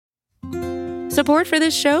Support for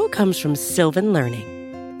this show comes from Sylvan Learning.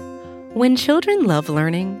 When children love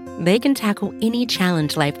learning, they can tackle any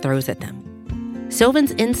challenge life throws at them.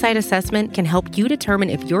 Sylvan's Insight Assessment can help you determine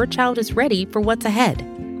if your child is ready for what's ahead.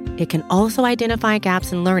 It can also identify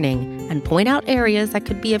gaps in learning and point out areas that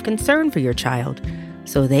could be of concern for your child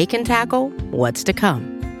so they can tackle what's to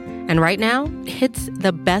come. And right now, it's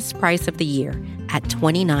the best price of the year at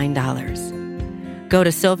 $29. Go to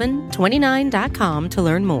sylvan29.com to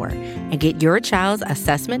learn more and get your child's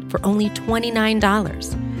assessment for only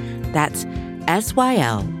 $29. That's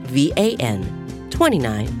SYLVAN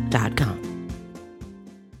 29.com.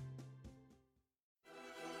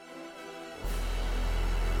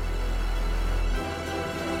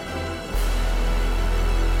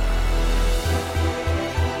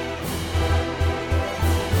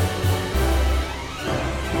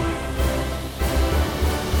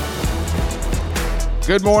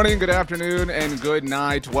 Good morning, good afternoon, and good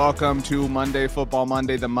night. Welcome to Monday Football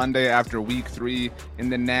Monday, the Monday after Week 3 in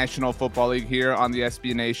the National Football League here on the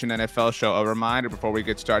SB Nation NFL Show. A reminder before we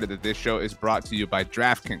get started that this show is brought to you by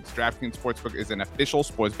DraftKings. DraftKings Sportsbook is an official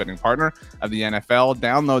sports betting partner of the NFL.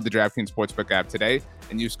 Download the DraftKings Sportsbook app today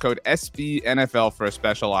and use code SBNFL for a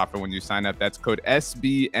special offer when you sign up. That's code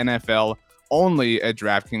SBNFL only at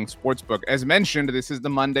DraftKings Sportsbook. As mentioned, this is the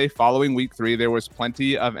Monday following Week 3. There was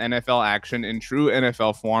plenty of NFL action in true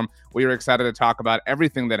NFL form. We are excited to talk about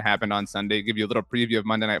everything that happened on Sunday, give you a little preview of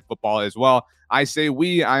Monday Night Football as well. I say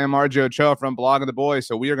we, I am RJ Ochoa from Blog of the Boys,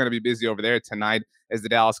 so we are going to be busy over there tonight as the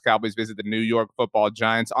Dallas Cowboys visit the New York Football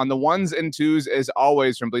Giants. On the ones and twos, as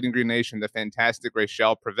always, from Bleeding Green Nation, the fantastic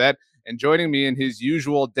Rachel Prevet, and joining me in his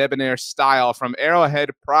usual debonair style from Arrowhead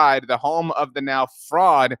Pride, the home of the now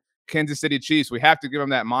fraud Kansas City Chiefs. We have to give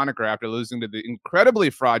them that moniker after losing to the incredibly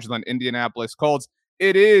fraudulent Indianapolis Colts.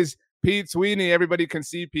 It is Pete Sweeney. Everybody can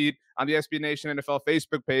see Pete on the SB Nation NFL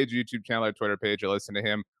Facebook page, YouTube channel, or Twitter page. Or listen to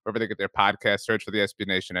him wherever they get their podcast. Search for the SB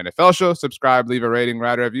Nation NFL Show. Subscribe, leave a rating,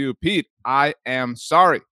 write a review. Pete, I am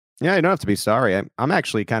sorry. Yeah, you don't have to be sorry. I'm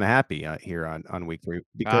actually kind of happy here on Week 3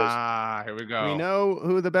 because here we go. We know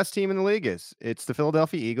who the best team in the league is. It's the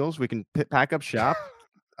Philadelphia Eagles. We can pack up shop.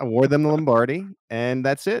 Award them the Lombardi, and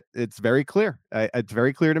that's it. It's very clear. It's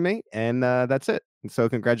very clear to me, and that's it. And so,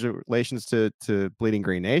 congratulations to Bleeding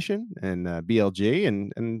Green Nation and BLG,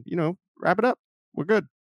 and wrap it up. We're good.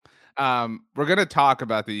 We're going to talk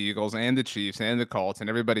about the Eagles and the Chiefs and the Colts and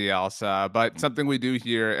everybody else. But something we do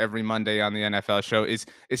here every Monday on the NFL show is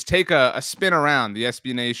take a spin around the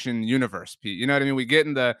SB Nation universe, Pete. You know what I mean? We get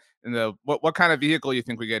in the what kind of vehicle you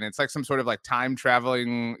think we get in? It's like some sort of like time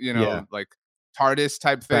traveling, like TARDIS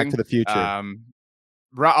type thing. Back to the future. I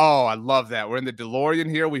love that. We're in the DeLorean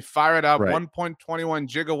here. We fire it up, right. 1.21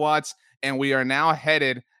 gigawatts, and we are now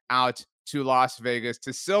headed out to Las Vegas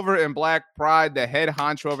to Silver and Black Pride, the head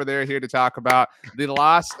honcho over there, here to talk about the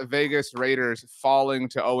Las Vegas Raiders falling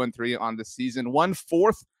to 0-3 on the season.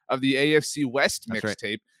 1/4 of the AFC West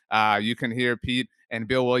mixtape. Right. You can hear Pete and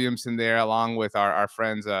Bill Williamson there, along with our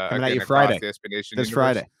friends coming at you Friday. This universe.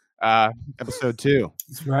 Friday. Episode 2.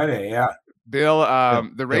 It's Friday, yeah. Bill,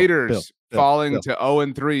 the Raiders falling to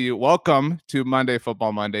 0-3. Welcome to Monday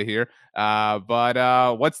Football Monday here.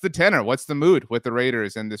 But what's the tenor? What's the mood with the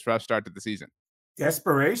Raiders in this rough start to the season?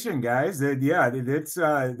 Desperation, guys. They're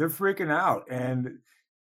freaking out. And,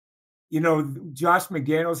 Josh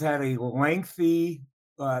McDaniels had a lengthy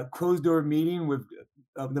closed-door meeting with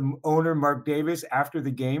the owner, Mark Davis, after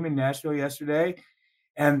the game in Nashville yesterday.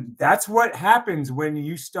 And that's what happens when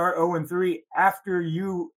you start 0-3 after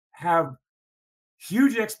you have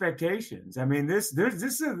huge expectations. I mean, if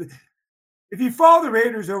you follow the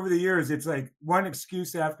Raiders over the years, it's like one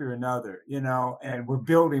excuse after another, and we're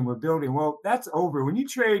building. Well, that's over. When you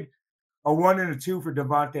trade a 1 and a 2 for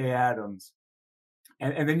Devontae Adams,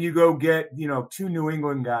 and then you go get, 2 New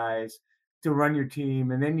England guys to run your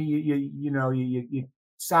team, and then you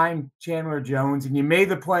sign Chandler Jones, and you made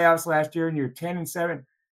the playoffs last year, and you're 10-7.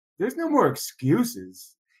 There's no more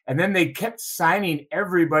excuses. And then they kept signing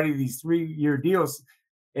everybody these 3-year deals,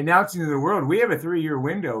 announcing to the world, we have a 3-year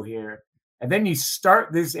window here. And then you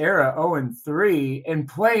start this era 0-3 and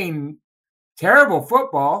playing terrible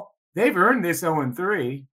football. They've earned this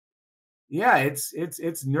 0-3. Yeah,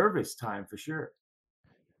 it's nervous time for sure.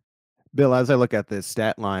 Bill, as I look at this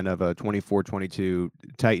stat line of a 24-22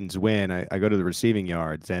 Titans win, I go to the receiving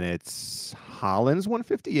yards, and it's Hollins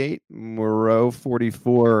 158, Moreau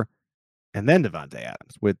 44, and then Devontae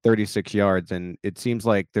Adams with 36 yards. And it seems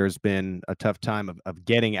like there's been a tough time of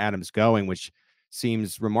getting Adams going, which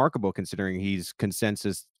seems remarkable considering he's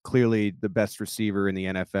consensus clearly the best receiver in the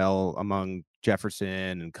NFL among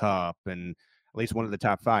Jefferson and Kupp, and at least one of the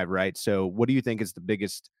top 5, right? So what do you think is the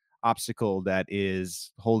biggest obstacle that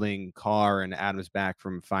is holding Carr and Adams back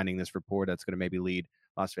from finding this rapport that's going to maybe lead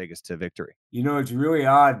Las Vegas to victory? It's really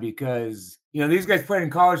odd because, these guys played in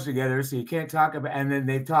college together, so you can't talk about, and then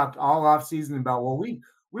they've talked all off season about, well, we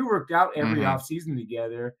worked out every off season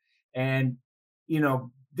together. And,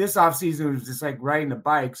 this off season was just like riding a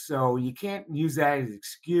bike. So you can't use that as an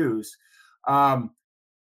excuse.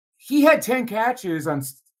 He had 10 catches on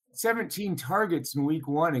 17 targets in week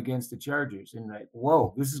 1 against the Chargers. And like,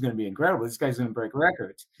 whoa, this is going to be incredible. This guy's going to break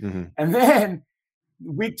records. And then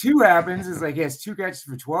week 2 happens, is like he has 2 catches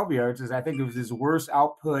for 12 yards. I think it was his worst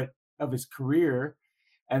output of his career.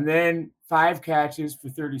 And then 5 catches for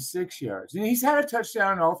 36 yards. And he's had a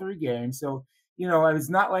touchdown in all 3 games. So, it's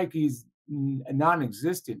not like he's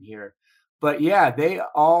non-existent here. But yeah, they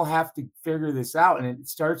all have to figure this out. And it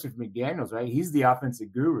starts with McDaniels, right? He's the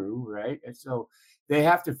offensive guru, right? And so they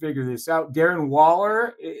have to figure this out. Darren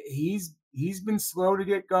Waller, he's been slow to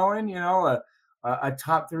get going, a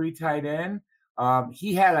top 3 tight end.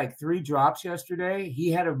 He had like 3 drops yesterday. He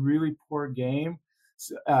had a really poor game.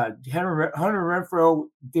 Hunter Renfrow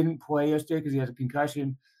didn't play yesterday because he had a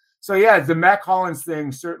concussion. So yeah, the Mac Hollins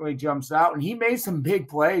thing certainly jumps out, and he made some big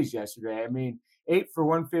plays yesterday. I mean, 8 for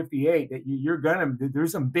 158. That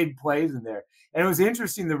there's some big plays in there. And it was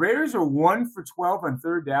interesting. The Raiders are 1 for 12 on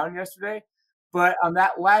 3rd down yesterday, but on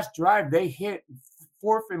that last drive, they hit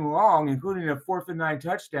 4th and long, including a 4th and 9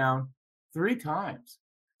 touchdown 3 times.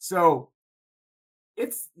 So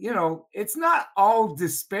it's not all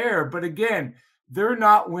despair, but again, they're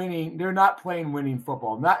not winning. They're not playing winning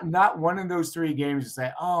football. Not one of those 3 games to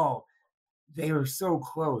say, oh, they were so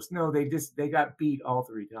close. No, they got beat all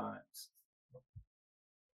 3 times.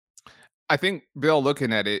 I think, Bill,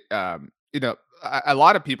 looking at it, a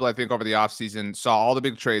lot of people, I think, over the offseason saw all the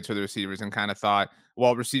big trades for the receivers and kind of thought,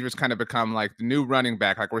 well, receivers kind of become like the new running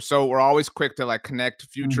back. Like we're always quick to like connect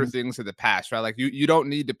future things to the past, right? Like you don't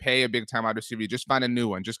need to pay a big time wide receiver. You just find a new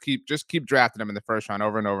one. Just keep drafting them in the first round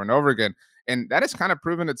over and over and over again. And that has kind of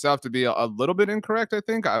proven itself to be a little bit incorrect, I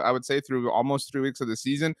think. I would say through almost 3 weeks of the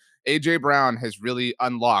season, A.J. Brown has really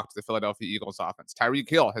unlocked the Philadelphia Eagles offense. Tyreek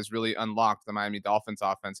Hill has really unlocked the Miami Dolphins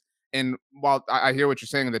offense. And while I hear what you're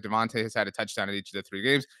saying that Devontae has had a touchdown in each of the 3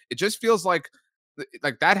 games, it just feels like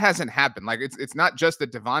that hasn't happened. Like it's not just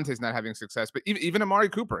that Devontae's not having success, but even Amari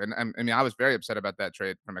Cooper. And I mean, I was very upset about that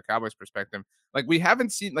trade from a Cowboys perspective. Like we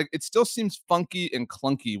haven't seen, like it still seems funky and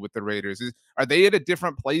clunky with the Raiders. Are they at a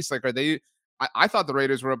different place? Like are they? I thought the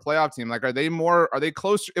Raiders were a playoff team. Like are they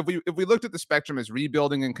closer? If we looked at the spectrum as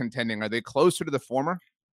rebuilding and contending, are they closer to the former?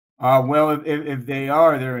 Well, if they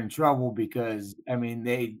are, they're in trouble because I mean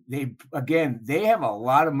they have a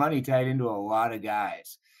lot of money tied into a lot of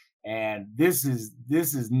guys, and this is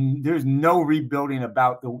there's no rebuilding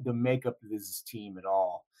about the makeup of this team at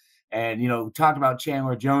all. And we talked about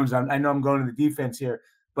Chandler Jones. I know I'm going to the defense here,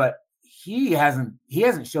 but he hasn't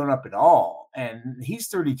shown up at all, and he's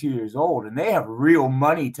 32 years old, and they have real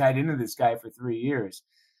money tied into this guy for 3 years.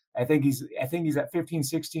 I think he's at 15,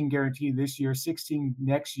 16 guaranteed this year, 16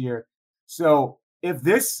 next year. So if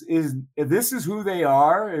this is who they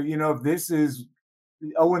are, if this is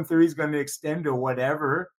 0-3 is going to extend to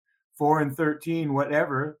whatever, 4-13,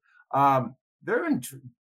 whatever, they're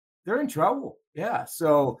in trouble. Yeah.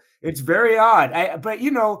 So it's very odd. But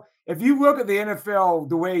if you look at the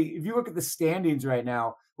NFL, if you look at the standings right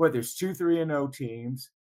now, there's 2 3-0 teams.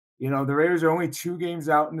 The Raiders are only 2 games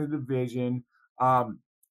out in the division.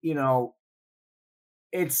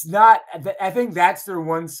 It's not, I think that's their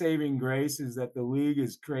one saving grace is that the league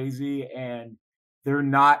is crazy and they're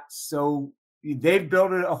not they've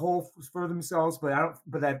built a hole for themselves, but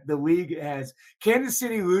that the league has. Kansas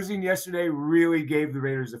City losing yesterday really gave the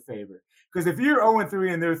Raiders a favor because if you're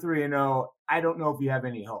 0-3 and they're 3-0, I don't know if you have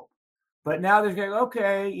any hope. But now they're going,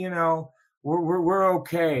 okay, we're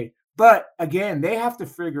okay. But again, they have to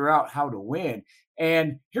figure out how to win.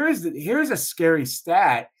 And here's a scary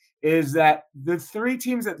stat is that the 3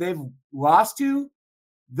 teams that they've lost to,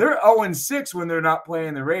 they're 0-6 when they're not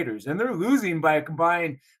playing the Raiders, and they're losing by a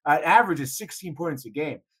combined average of 16 points a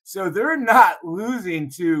game. So they're not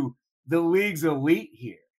losing to the league's elite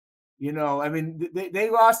here. I mean,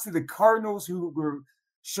 they lost to the Cardinals who were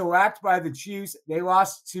shellacked by the Chiefs. They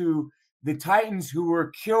lost to the Titans who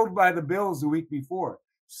were killed by the Bills the week before.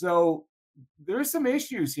 So there's some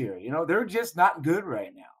issues here. They're just not good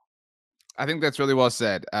right now. I think that's really well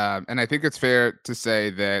said. And I think it's fair to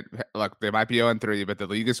say that, look, they might be 0-3, but the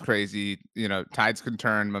league is crazy. Tides can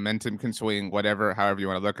turn, momentum can swing, however you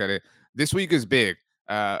want to look at it. This week is big.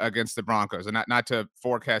 against the Broncos, and not to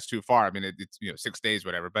forecast too far. I mean, it's 6 days,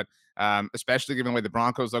 whatever. But especially given the way the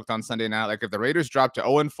Broncos looked on Sunday night, like if the Raiders dropped to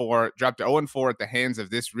 0-4, at the hands of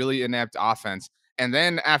this really inept offense, and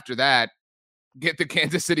then after that get the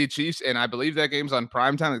Kansas City Chiefs, and I believe that game's on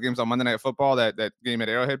primetime. The game's on Monday Night Football. That game at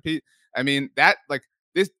Arrowhead, Pete. I mean, that like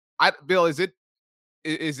this. Bill, is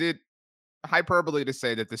it hyperbole to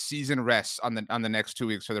say that the season rests on the next 2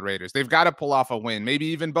 weeks for the Raiders? They've got to pull off a win, maybe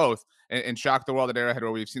even both, and shock the world at Arrowhead,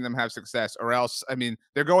 where we've seen them have success. Or else, I mean,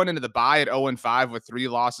 they're going into the bye at 0-5 with 3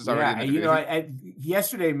 losses already. In the division.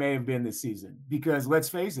 Yesterday may have been the season, because let's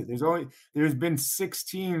face it, there's been 6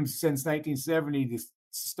 teams since 1970 to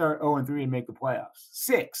start 0-3 and make the playoffs.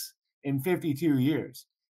 6 in 52 years.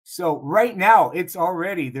 So right now,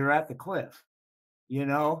 they're at the cliff.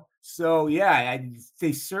 So yeah,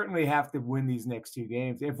 they certainly have to win these next 2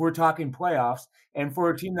 games if we're talking playoffs. And for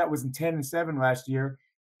a team that was in 10-7 last year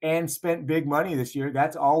and spent big money this year,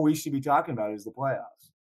 that's all we should be talking about is the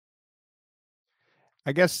playoffs.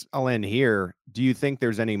 I guess I'll end here. Do you think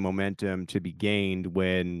there's any momentum to be gained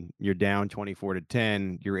when you're down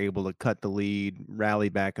 24-10? You're able to cut the lead, rally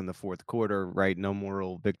back in the fourth quarter, right? No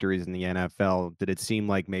moral victories in the NFL. Did it seem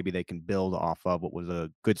like maybe they can build off of what was a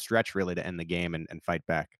good stretch really to end the game and fight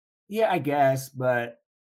back? Yeah, I guess, but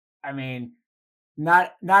I mean,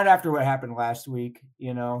 not after what happened last week,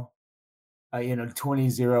 20-0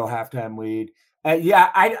 halftime lead.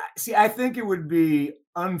 I think it would be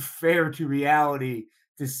unfair to reality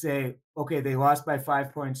to say, okay, they lost by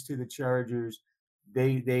 5 points to the Chargers.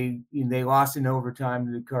 They lost in overtime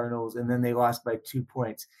to the Cardinals, and then they lost by 2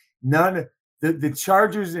 points. The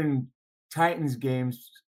Chargers and Titans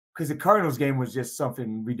games, because the Cardinals game was just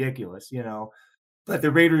something ridiculous, but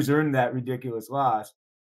the Raiders earned that ridiculous loss.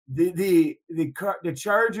 The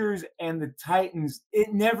Chargers and the Titans,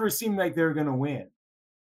 it never seemed like they were going to win.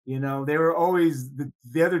 They were always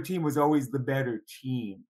the other team was always the better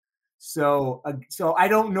team. So I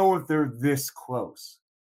don't know if they're this close,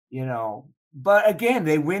 But again,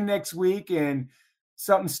 they win next week, and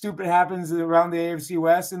something stupid happens around the AFC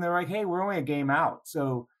West, and they're like, "Hey, we're only a game out."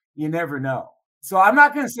 So you never know. So I'm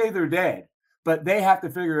not going to say they're dead, but they have to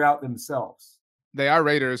figure it out themselves. They are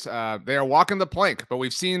Raiders. They are walking the plank, but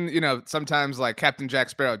we've seen, sometimes like Captain Jack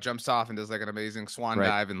Sparrow jumps off and does like an amazing swan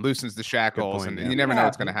dive and loosens the shackles, and you never know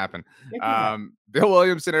what's going to happen. Bill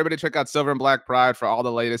Williamson, everybody check out Silver and Black Pride for all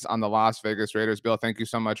the latest on the Las Vegas Raiders. Bill, thank you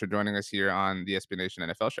so much for joining us here on the SB Nation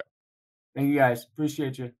NFL show. Thank you, guys.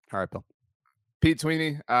 Appreciate you. All right, Bill. Pete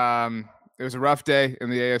Sweeney, it was a rough day in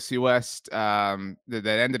the AFC West that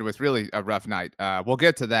ended with really a rough night. We'll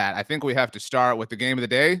get to that. I think we have to start with the game of the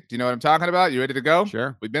day. Do you know what I'm talking about? You ready to go?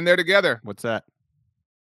 Sure. We've been there together. What's that?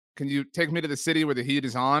 Can you take me to the city where the heat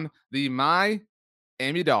is on? The Miami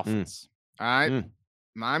Dolphins. All right.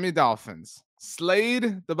 Miami Dolphins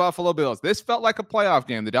slayed the Buffalo Bills. This felt like a playoff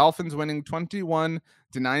game. The Dolphins winning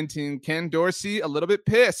 21-19. Ken Dorsey a little bit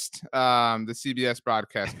pissed. The CBS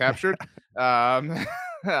broadcast captured.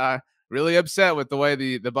 Really upset with the way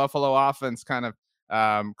the Buffalo offense kind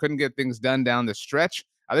of couldn't get things done down the stretch.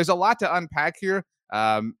 There's a lot to unpack here.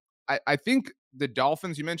 I think the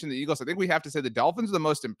Dolphins, you mentioned the Eagles. I think we have to say the Dolphins are the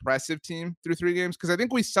most impressive team through 3 games, because I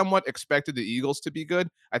think we somewhat expected the Eagles to be good.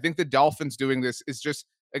 I think the Dolphins doing this is just,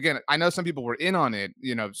 again, I know some people were in on it,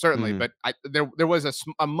 certainly, but there was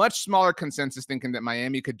a much smaller consensus thinking that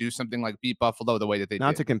Miami could do something like beat Buffalo the way that they did.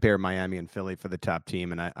 Not to compare Miami and Philly for the top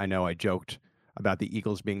team, and I know I joked about the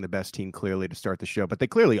Eagles being the best team clearly to start the show, but they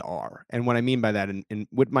clearly are. And what I mean by that,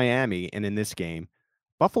 with Miami and in this game,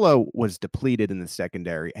 Buffalo was depleted in the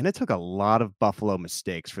secondary, and it took a lot of Buffalo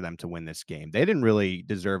mistakes for them to win this game. They didn't really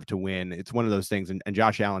deserve to win. It's one of those things, and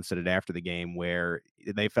Josh Allen said it after the game, where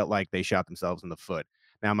they felt like they shot themselves in the foot.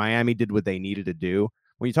 Now, Miami did what they needed to do.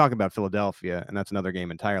 When you talk about Philadelphia, and that's another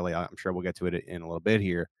game entirely, I'm sure we'll get to it in a little bit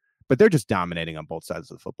here, but they're just dominating on both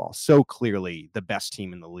sides of the football. So clearly the best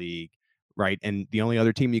team in the league, right? And the only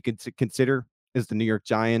other team you can consider is the New York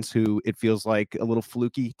Giants, who it feels like a little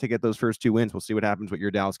fluky to get those first 2 wins. We'll see what happens with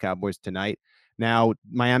your Dallas Cowboys tonight. Now,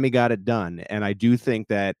 Miami got it done, and I do think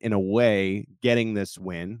that in a way, getting this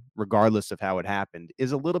win, regardless of how it happened,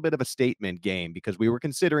 is a little bit of a statement game, because we were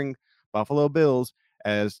considering Buffalo Bills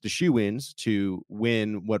as the shoe-ins to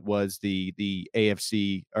win what was the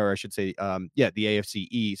AFC, or I should say, the AFC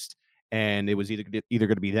East, and it was either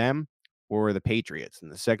going to be them or the Patriots in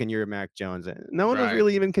the second year of Mac Jones. No one was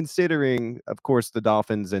really even considering, of course, the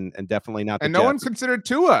Dolphins, and definitely not the Jets. No one considered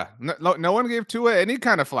Tua. No one gave Tua any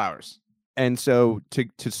kind of flowers. And so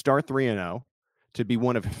to start 3-0, to be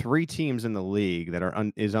one of 3 teams in the league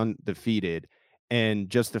that is undefeated, And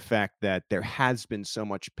just the fact that there has been so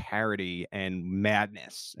much parity and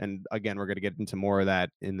madness. And again, we're going to get into more of that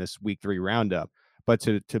in this week 3 roundup. But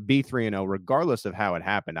to be 3-0, regardless of how it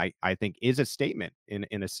happened, I think is a statement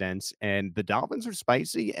in a sense. And the Dolphins are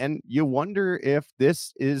spicy. And you wonder if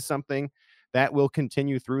this is something that will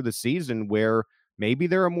continue through the season, where maybe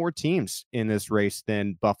there are more teams in this race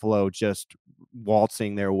than Buffalo just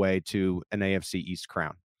waltzing their way to an AFC East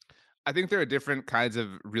crown. I think there are different kinds of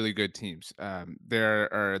really good teams.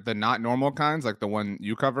 There are the not normal kinds, like the one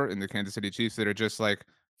you cover in the Kansas City Chiefs, that are just like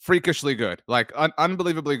freakishly good, like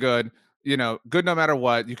unbelievably good. Good no matter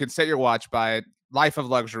what. You can set your watch by it. Life of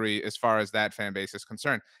luxury as far as that fan base is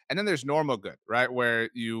concerned. And then there's normal good, right? Where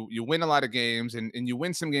you win a lot of games and you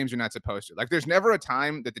win some games you're not supposed to. Like there's never a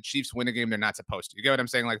time that the Chiefs win a game they're not supposed to. You get what I'm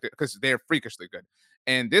saying? Like because they're freakishly good.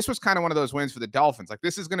 And this was kind of one of those wins for the Dolphins. Like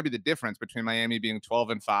this is going to be the difference between Miami being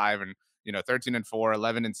 12-5 and 13-4,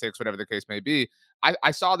 11-6, whatever the case may be.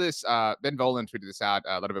 I saw this. Ben Volen tweeted this out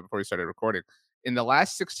a little bit before we started recording. In the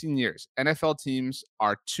last 16 years, NFL teams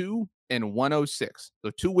are 2-106, so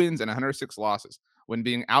 2 wins and 106 losses when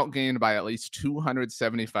being outgained by at least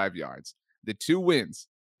 275 yards. The 2 wins,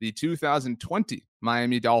 the 2020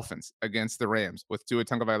 Miami Dolphins against the Rams with Tua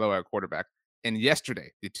Tagovailoa at quarterback, and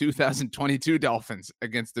yesterday, the 2022 Dolphins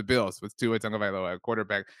against the Bills with Tua Tagovailoa at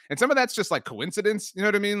quarterback. And some of that's just like coincidence, you know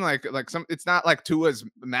what I mean? Like it's not like Tua's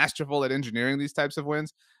masterful at engineering these types of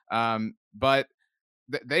wins. But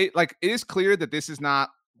they like it is clear that this is not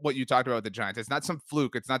what you talked about with the Giants. It's not some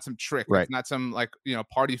fluke. It's not some trick. Right. It's not some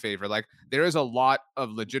party favor. Like there is a lot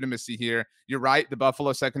of legitimacy here. You're right. The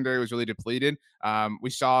Buffalo secondary was really depleted.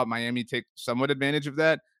 We saw Miami take somewhat advantage of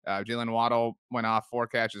that. Jalen Waddle went off 4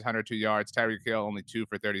 catches, 102 yards. Tyreek Hill only 2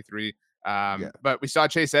 for 33. But we saw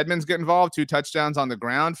Chase Edmonds get involved, 2 touchdowns on the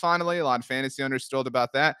ground. Finally, a lot of fantasy owners thrilled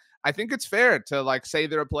about that. I think it's fair to like say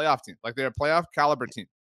they're a playoff team, like they're a playoff caliber team.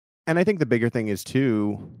 And I think the bigger thing is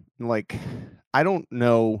too, like, I don't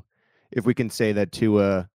know if we can say that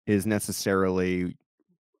Tua is necessarily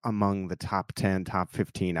among the top 10, top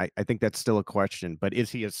 15. I think that's still a question, but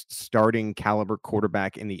is he a starting caliber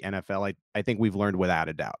quarterback in the NFL? I think we've learned without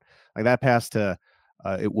a doubt. Like that pass to,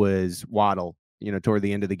 it was Waddle, toward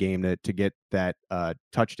the end of the game to get that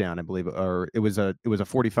touchdown, I believe, or it was a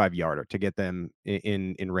 45 yarder to get them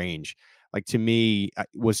in range. Like to me,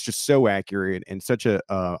 was just so accurate and such a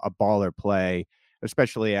baller play,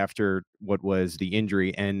 especially after what was the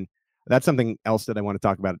injury. And that's something else that I want to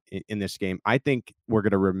talk about in this game. I think we're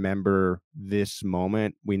going to remember this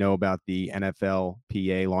moment. We know about the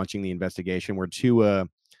NFLPA launching the investigation where Tua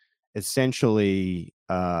essentially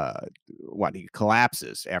he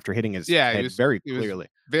collapses after hitting his head very clearly.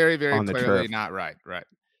 Very, very on the clearly turf. not right. Right.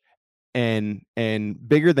 And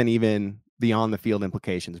bigger than even the on the field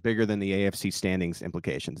implications, bigger than the AFC standings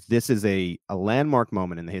implications. This is a landmark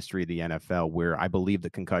moment in the history of the NFL where I believe the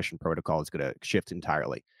concussion protocol is going to shift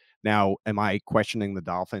entirely. Now, am I questioning the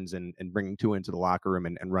Dolphins and bringing Tua into the locker room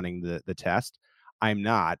and running the test? I'm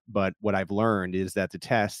not. But what I've learned is that the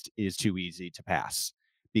test is too easy to pass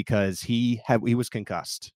because he was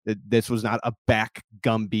concussed. This was not a back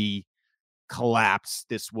Gumby collapse.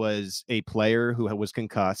 This was a player who was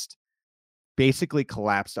concussed, basically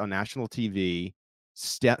collapsed on national TV,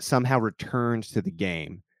 somehow returned to the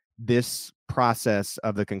game. This process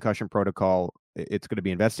of the concussion protocol, it's going to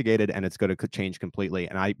be investigated and it's going to change completely.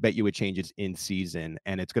 And I bet you it changes in season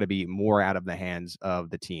and it's going to be more out of the hands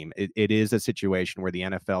of the team. It is a situation where the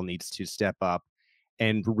NFL needs to step up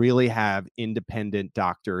and really have independent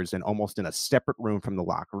doctors and almost in a separate room from the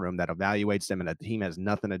locker room that evaluates them, and the team has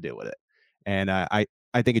nothing to do with it. And I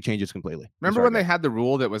think it changes completely. Remember when they had the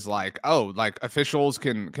rule that was like, oh, like officials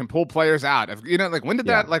can pull players out of, like when did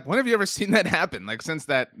that, like when have you ever seen that happen? Like since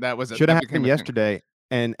that was should have happened yesterday.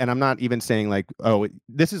 And I'm not even saying like, oh,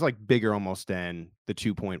 this is like bigger almost than the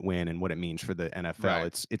 2-point win and what it means for the NFL.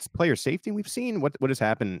 Right. It's player safety. We've seen what has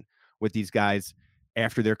happened with these guys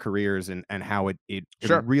after their careers and how it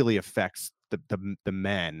really affects the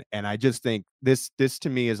men. And I just think this to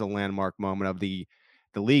me is a landmark moment of the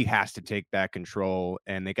league has to take back control,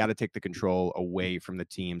 and they got to take the control away from the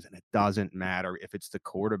teams. And it doesn't matter if it's the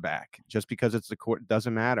quarterback, just because it's the court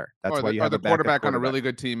doesn't matter. That's why you have the quarterback on a really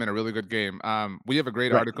good team and a really good game. We have a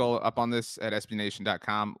great article up on this at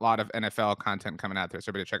SBNation.com. A lot of NFL content coming out there. So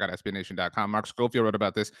everybody check out SBNation.com. Mark Schofield wrote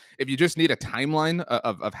about this. If you just need a timeline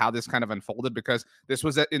of how this kind of unfolded, because this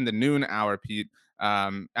was in the noon hour, Pete,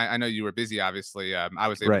 I know you were busy, obviously. I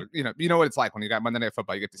was able Right. to, you know what it's like when you got Monday Night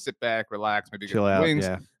Football. You get to sit back, relax, maybe get Chill some out. wings.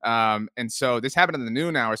 Yeah. And so this happened in the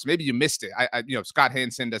noon hour, so maybe you missed it. Scott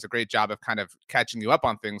Hansen does a great job of kind of catching you up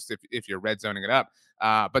on things if you're red zoning it up.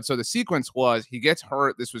 But so the sequence was he gets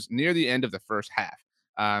hurt. This was near the end of the first half.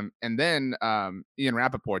 And then Ian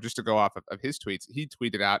Rappaport, just to go off of his tweets, he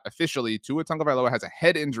tweeted out officially Tua Tagovailoa has a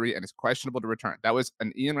head injury and is questionable to return. That was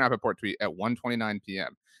an Ian Rappaport tweet at 1:29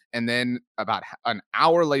 p.m. And then about an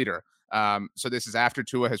hour later, so this is after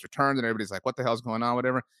Tua has returned and everybody's like, what the hell's going on,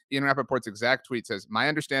 whatever. Ian Rappaport's exact tweet says, my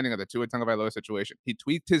understanding of the Tua Tagovailoa situation, he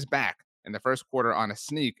tweaked his back in the first quarter on a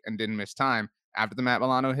sneak and didn't miss time. After the Matt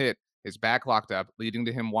Milano hit, his back locked up, leading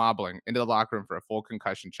to him wobbling into the locker room for a full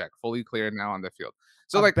concussion check, fully cleared now on the field.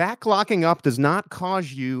 So back locking up does not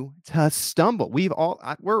cause you to stumble.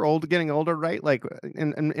 We're old, getting older, right? Like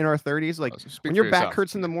in our 30s, like when your back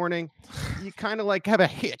hurts in the morning, you kind of like have a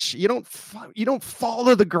hitch. You don't fall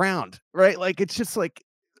to the ground, right? Like it's just like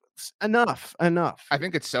enough. I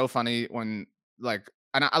think it's so funny when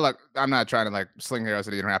and I'm not trying to like sling arrows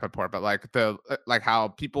at Ian Rappaport, but like how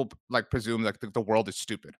people like presume like the world is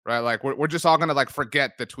stupid, right? Like we're just all gonna like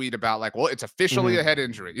forget the tweet about like, well, it's officially a head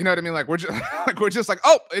injury. You know what I mean? Like we're just like,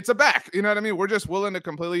 oh, it's a back. You know what I mean? We're just willing to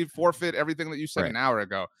completely forfeit everything that you said an hour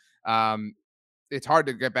ago. It's hard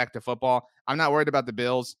to get back to football. I'm not worried about the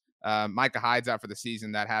Bills. Micah Hyde's out for the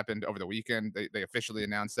season. That happened over the weekend. They officially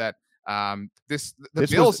announced that.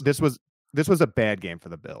 This was a bad game for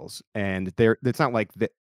the Bills, and it's not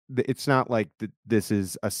like this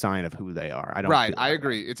is a sign of who they are. I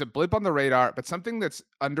agree. It's a blip on the radar, but something that's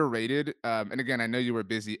underrated. And again, I know you were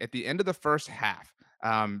busy at the end of the first half.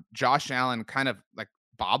 Josh Allen kind of like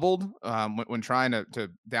bobbled when trying to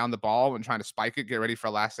down the ball, when trying to spike it, get ready for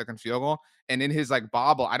a last second field goal. And in his like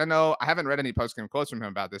bobble, I don't know, I haven't read any post game quotes from him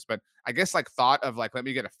about this, but I guess like thought of like, let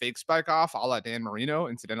me get a fake spike off, a la Dan Marino,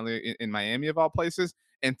 incidentally in Miami of all places,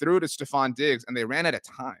 and threw it to Stephon Diggs, and they ran out of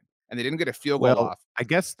time and they didn't get a field goal off. I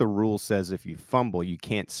guess the rule says if you fumble, you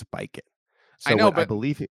can't spike it. So I know, I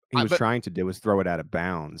believe he was trying to do was throw it out of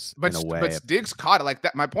bounds in a way. But Diggs caught it like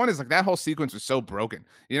that. My point is like that whole sequence was so broken.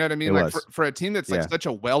 You know what I mean? Like for a team that's like such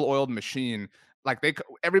a well-oiled machine, like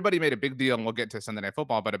everybody made a big deal, and we'll get to Sunday Night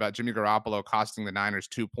Football, but about Jimmy Garoppolo costing the Niners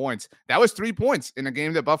 2 points. That was 3 points in a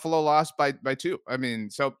game that Buffalo lost by 2. I mean,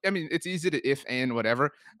 it's easy to if and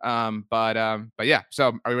whatever. But yeah.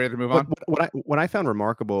 So are we ready to move on? What I found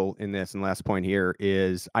remarkable in this, and last point here,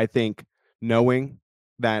 is I think knowing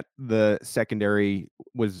that the secondary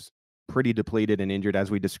was pretty depleted and injured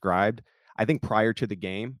as we described, I think prior to the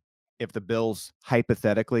game, if the Bills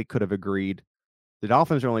hypothetically could have agreed the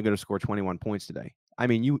Dolphins are only going to score 21 points today, I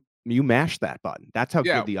mean, you mash that button. That's how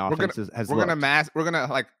good the offense has looked. We're gonna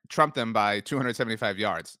like trump them by 275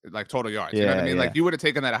 yards, like total yards. You know what I mean? Like you would have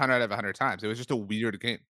taken that 100 out of 100 times. It was just a weird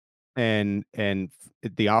game. And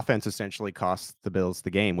the offense essentially cost the Bills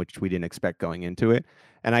the game, which we didn't expect going into it.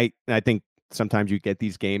 And I think sometimes you get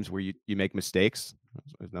these games where you make mistakes.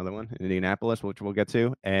 There's another one in Indianapolis, which we'll get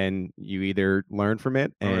to, and you either learn from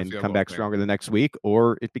it and come back stronger the next week,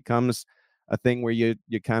 or it becomes a thing where you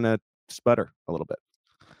kind of sputter a little bit.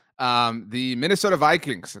 The Minnesota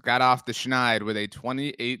Vikings got off the schneid with a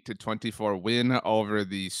 28-24 win over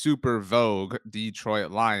the super vogue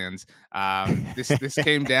Detroit Lions. This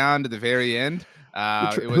came down to the very end.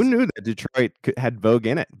 Who knew that Detroit had vogue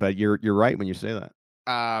in it? But you're right when you say that.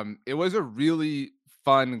 It was a really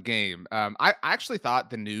fun game. I actually thought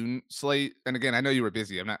the noon slate, and again, I know you were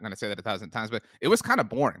busy. I'm not going to say that 1,000 times, but it was kind of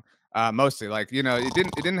boring. Mostly, like it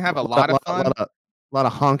didn't have a lot of fun. A lot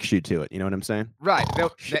of honk shoot to it. You know what I'm saying? Right.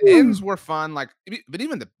 The ends were fun. Like, but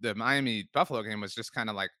even the Miami Buffalo game was just kind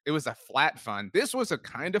of like, it was a flat fun. This was a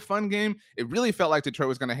kind of fun game. It really felt like Detroit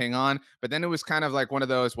was going to hang on, but then it was kind of like one of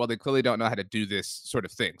those, well, they clearly don't know how to do this sort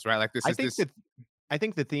of things, right? Like I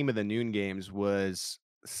think the theme of the noon games was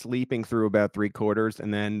sleeping through about 3 quarters,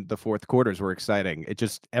 and then the fourth quarters were exciting. It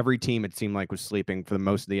just every team it seemed like was sleeping for the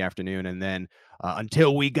most of the afternoon, and then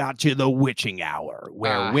until we got to the witching hour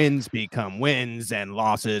where wins become wins and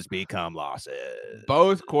losses become losses.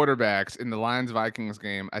 Both quarterbacks in the Lions-Vikings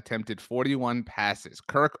game attempted 41 passes.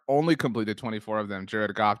 Kirk only completed 24 of them.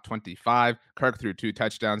 Jared Goff 25. Kirk threw 2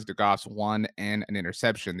 touchdowns to Goff's 1 and an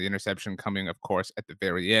interception. The interception coming, of course, at the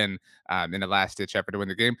very end in a last-ditch effort to win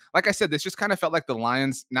the game. Like I said, this just kind of felt like the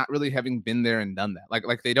Lions not really having been there and done that.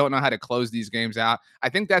 Like they don't know how to close these games out. I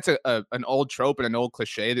think that's an old trope and an old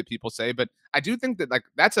cliche that people say, but I do think that like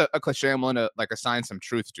that's a cliche I'm willing to like assign some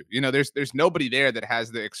truth to. You know, there's nobody there that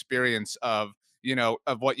has the experience of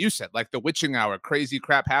of what you said, like the witching hour, crazy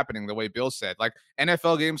crap happening the way Bill said. Like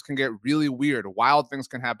NFL games can get really weird. Wild things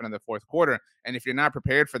can happen in the fourth quarter. And if you're not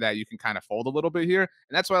prepared for that, you can kind of fold a little bit here.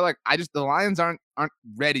 And that's why, like, the Lions aren't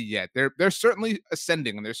ready yet. They're certainly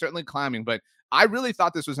ascending and they're certainly climbing, but I really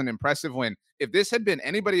thought this was an impressive win. If this had been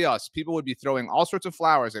anybody else, people would be throwing all sorts of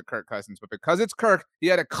flowers at Kirk Cousins. But because it's Kirk, he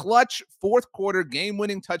had a clutch fourth quarter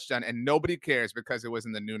game-winning touchdown, and nobody cares because it was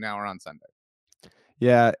in the noon hour on Sunday.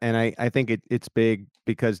 Yeah, and I think it's big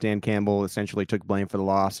because Dan Campbell essentially took blame for the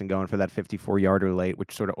loss and going for that 54-yarder late,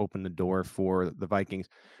 which sort of opened the door for the Vikings.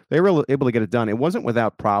 They were able to get it done. It wasn't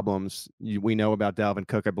without problems. We know about Dalvin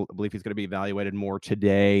Cook. I believe he's going to be evaluated more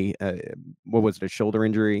today. What was it, a shoulder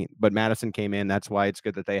injury? But Madison came in. That's why it's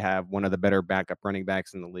good that they have one of the better backup running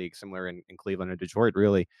backs in the league, similar in Cleveland and Detroit,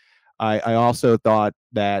 really. I also thought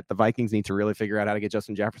that the Vikings need to really figure out how to get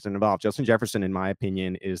Justin Jefferson involved. Justin Jefferson, in my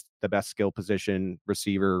opinion, is the best skill position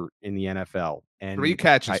receiver in the NFL. And 3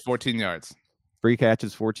 catches, 14 yards. 3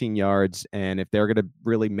 catches, 14 yards. And if they're going to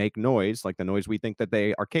really make noise, like the noise we think that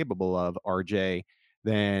they are capable of, RJ,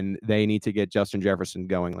 then they need to get Justin Jefferson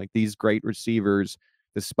going. Like these great receivers,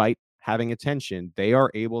 despite having attention, they are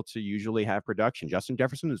able to usually have production. Justin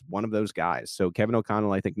Jefferson is one of those guys. So Kevin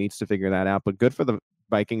O'Connell, I think, needs to figure that out. But good for the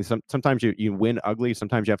Vikings. Sometimes you win ugly.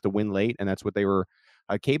 Sometimes you have to win late, and that's what they were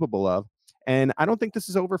capable of. And I don't think this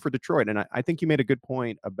is over for Detroit. And I think you made a good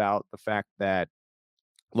point about the fact that,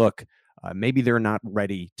 look, maybe they're not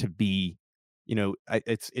ready to be,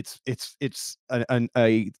 it's a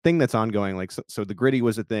thing that's ongoing. Like, so the gritty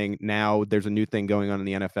was a thing. Now there's a new thing going on in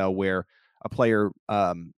the NFL where a player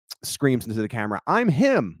screams into the camera, "I'm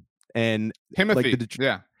him." And Timothy, like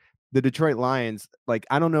the Detroit Lions, like,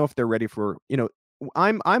 I don't know if they're ready for,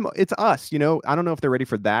 it's us, I don't know if they're ready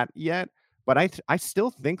for that yet, but I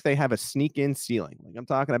still think they have a sneak in ceiling. Like I'm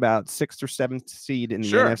talking about 6th or 7th seed in the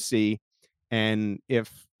NFC. And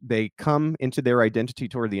if they come into their identity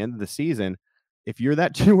toward the end of the season, if you're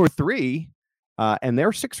that 2 or 3, and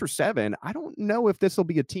they're 6 or 7, I don't know if this will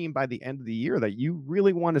be a team by the end of the year that you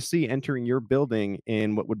really want to see entering your building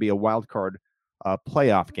in what would be a wild card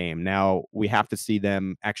playoff game. Now we have to see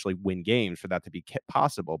them actually win games for that to be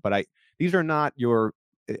possible. But these are not your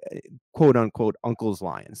quote unquote uncle's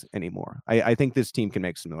Lions anymore. I think this team can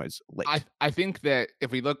make some noise late. I think that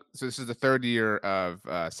if we look, so this is the 3rd year of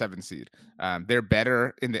 7th seed. They're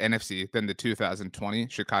better in the NFC than the 2020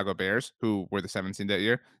 Chicago Bears, who were the 7th seed that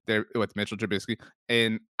year. They're with Mitchell Trubisky,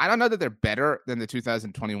 and I don't know that they're better than the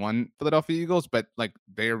 2021 Philadelphia Eagles, but like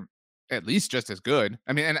they're at least just as good.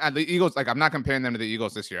 I mean, and the Eagles, like I'm not comparing them to the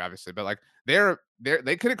Eagles this year, obviously, but like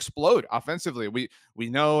they could explode offensively. We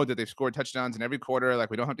know that they've scored touchdowns in every quarter. Like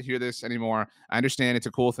we don't have to hear this anymore. I understand it's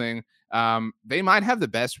a cool thing. They might have the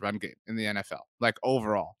best run game in the NFL, like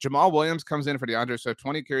overall. Jamal Williams comes in for DeAndre Swift,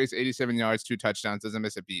 20 carries, 87 yards, 2 touchdowns, doesn't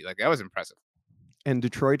miss a beat. Like that was impressive. And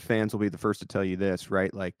Detroit fans will be the first to tell you this,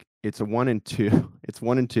 right? Like it's a 1-2. It's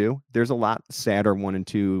 1-2. There's a lot sadder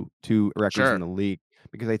 1-2 records in the league,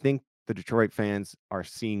 because I think the Detroit fans are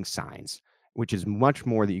seeing signs, which is much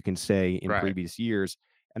more that you can say in previous years.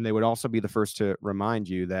 And they would also be the first to remind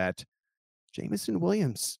you that Jameson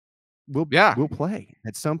Williams will play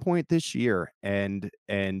at some point this year. And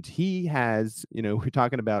he has, we're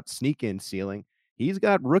talking about sneak-in ceiling. He's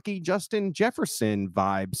got rookie Justin Jefferson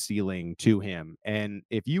vibe ceiling to him. And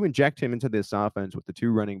if you inject him into this offense with the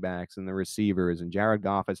 2 running backs and the receivers, and Jared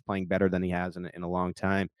Goff is playing better than he has in a long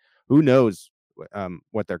time, who knows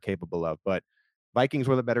what they're capable of. But Vikings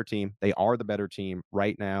were the better team. They are the better team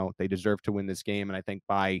right now. They deserve to win this game. And I think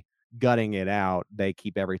by gutting it out, they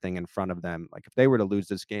keep everything in front of them. Like if they were to lose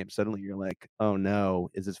this game, suddenly you're like, oh no,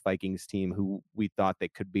 is this Vikings team who we thought they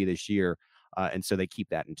could be this year? And so they keep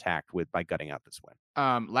that intact by gutting out this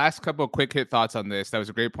win. Last couple of quick hit thoughts on this. That was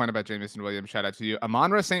a great point about Jameson Williams. Shout out to you.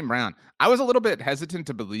 Amon-Ra St. Brown. I was a little bit hesitant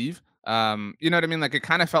to believe. You know what I mean? Like it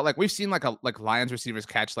kind of felt like we've seen like Lions receivers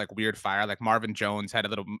catch like weird fire. Like Marvin Jones had a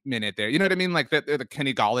little minute there. You know what I mean? Like the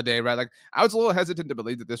Kenny Golladay, right? Like I was a little hesitant to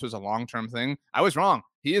believe that this was a long-term thing. I was wrong.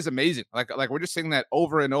 He is amazing. Like we're just saying that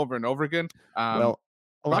over and over and over again.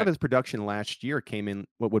 A lot of his production last year came in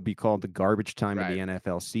what would be called the garbage time of the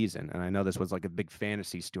NFL season. And I know this was like a big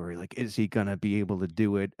fantasy story. Like, is he going to be able to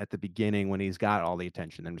do it at the beginning when he's got all the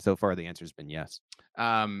attention? And so far, the answer has been yes.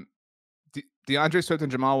 DeAndre Swift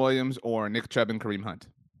and Jamal Williams, or Nick Chubb and Kareem Hunt?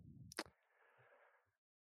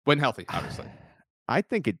 When healthy, obviously. I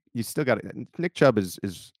think you still got it. Nick Chubb is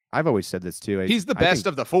I've always said this too. He's the best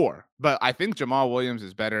of the 4, but I think Jamal Williams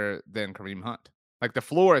is better than Kareem Hunt. Like the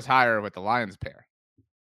floor is higher with the Lions pair.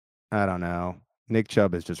 I don't know. Nick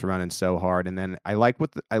Chubb is just running so hard, and then I like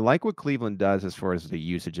what Cleveland does as far as the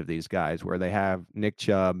usage of these guys, where they have Nick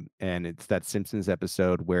Chubb, and it's that Simpsons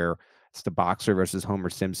episode where it's the boxer versus Homer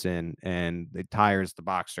Simpson, and it tires the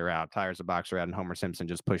boxer out, and Homer Simpson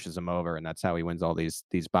just pushes him over, and that's how he wins all these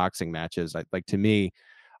boxing matches. Like to me,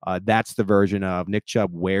 that's the version of Nick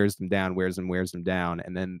Chubb wears them down,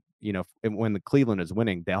 and then when the Cleveland is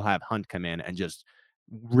winning, they'll have Hunt come in and just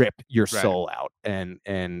rip your soul out,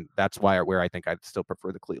 and that's where I think I'd still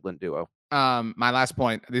prefer the Cleveland duo. My last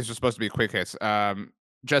point, these are supposed to be quick hits.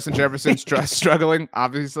 Justin Jefferson struggling,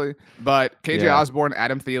 obviously, but KJ Osborne,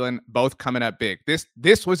 Adam Thielen, both coming up big.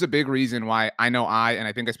 This was a big reason why and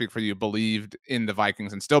I think I speak for you, believed in the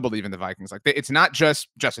Vikings and still believe in the Vikings. Like it's not just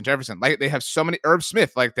Justin Jefferson. Like they have so many Herb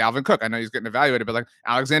Smith, like Dalvin Cook. I know he's getting evaluated, but like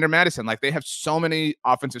Alexander Madison, like they have so many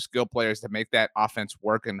offensive skill players to make that offense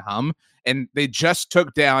work and hum. And they just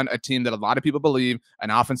took down a team that a lot of people believe,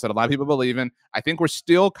 an offense that a lot of people believe in. I think we're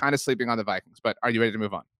still kind of sleeping on the Vikings, but are you ready to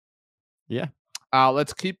move on? Yeah.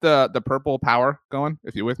 Let's keep the purple power going,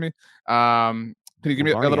 if you're with me. Can you give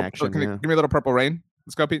me a little give me a little purple rain?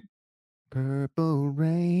 Let's go, Pete. Purple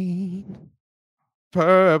rain.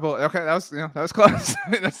 Purple. Okay, that was close.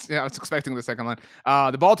 I was expecting the second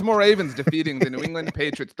line. The Baltimore Ravens defeating the New England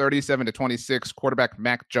Patriots 37-26. Quarterback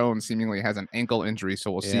Mac Jones seemingly has an ankle injury,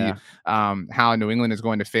 so we'll see how New England is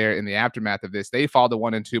going to fare in the aftermath of this. They fall to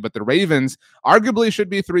 1-2, but the Ravens arguably should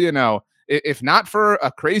be 3-0. If not for a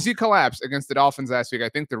crazy collapse against the Dolphins last week, I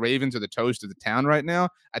think the Ravens are the toast of the town right now.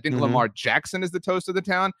 I think Lamar Jackson is the toast of the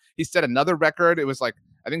town. He set another record. It was like,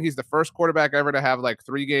 I think he's the first quarterback ever to have like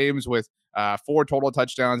 3 games with 4 total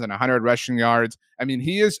touchdowns and 100 rushing yards. I mean,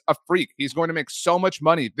 he is a freak. He's going to make so much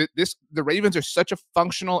money. The Ravens are such a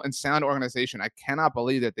functional and sound organization. I cannot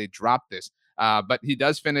believe that they dropped this. But he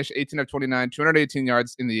does finish 18 of 29, 218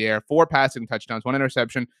 yards in the air, 4 passing touchdowns, 1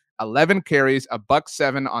 interception, 11 carries,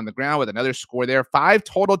 $107 on the ground with another score there. 5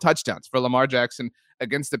 total touchdowns for Lamar Jackson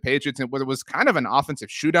against the Patriots. And it was kind of an offensive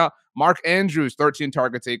shootout. Mark Andrews, 13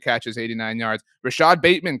 targets, 8 catches, 89 yards. Rashad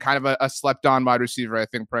Bateman, kind of a slept-on wide receiver, I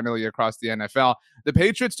think, perennially across the NFL. The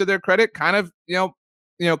Patriots, to their credit, kind of,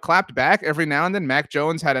 clapped back every now and then. Mac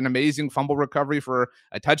Jones had an amazing fumble recovery for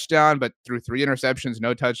a touchdown, but threw 3 interceptions,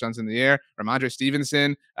 no touchdowns in the air. Ramondre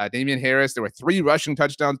Stevenson, Damian Harris, there were 3 rushing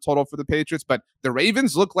touchdowns total for the Patriots, but the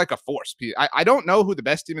Ravens look like a force. I don't know who the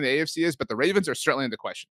best team in the AFC is, but the Ravens are certainly in the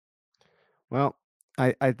question. Well,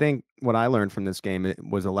 I think what I learned from this game, it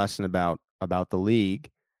was a lesson about the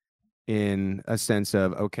league in a sense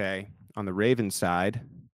of, okay, on the Ravens side,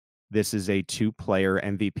 this is a 2-player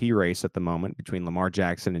MVP race at the moment between Lamar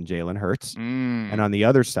Jackson and Jalen Hurts. And on the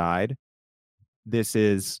other side, this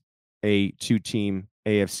is a 2-team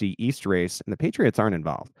AFC East race, and the Patriots aren't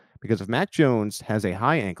involved. Because if Mac Jones has a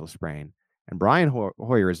high ankle sprain and Brian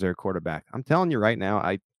Hoyer is their quarterback, I'm telling you right now,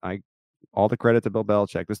 I all the credit to Bill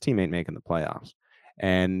Belichick, this team ain't making the playoffs.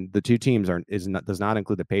 And the 2 teams does not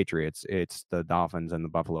include the Patriots. It's the Dolphins and the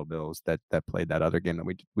Buffalo Bills that played that other game that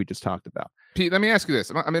we just talked about. Pete, let me ask you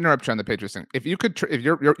this. I'm interrupting on the Patriots thing. If you could, if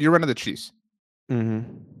you're one of the Chiefs,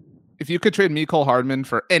 if you could trade Mecole Hardman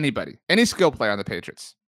for anybody, any skill player on the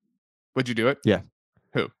Patriots, would you do it? Yeah.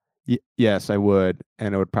 Who? Yes, I would,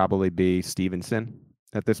 and it would probably be Stevenson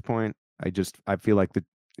at this point. I feel like the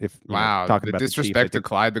talking about disrespect to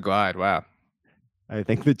Clyde the Glide. Wow. I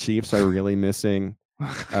think the Chiefs are really missing.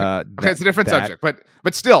 It's a different subject,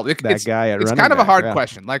 but still, it's kind of a hard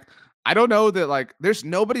question. Like, I don't know that, like, there's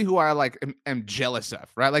nobody who I like am jealous of,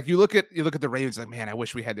 right? Like you look at the Ravens, like, man, I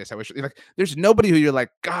wish we had this. I wish, like, there's nobody who you're like,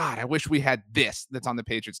 God, I wish we had this that's on the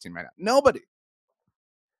Patriots team right now. Nobody.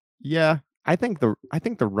 Yeah, I think the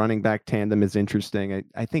running back tandem is interesting.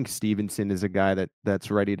 I think Stevenson is a guy that's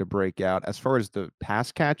ready to break out. As far as the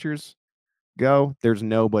pass catchers go, there's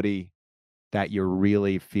nobody that you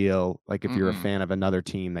really feel like, if you're a fan of another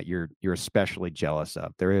team, that you're especially jealous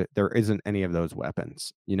of. There isn't any of those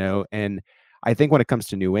weapons, and I think when it comes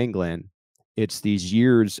to New England, it's these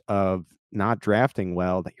years of not drafting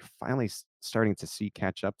well that you're finally starting to see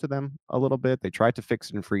catch up to them a little bit. They tried to fix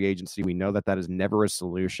it in free agency. We know that is never a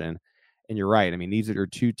solution. And you're right. I mean, these are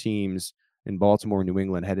 2 teams in Baltimore and New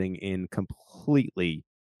England heading in completely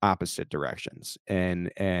opposite directions.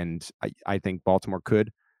 And I think Baltimore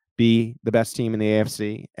could be the best team in the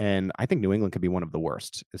AFC, and I think New England could be one of the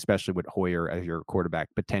worst, especially with Hoyer as your quarterback,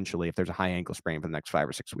 potentially, if there's a high ankle sprain for the next 5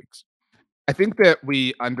 or 6 weeks. I think that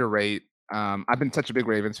we underrate. I've been such a big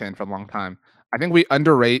Ravens fan for a long time. I think we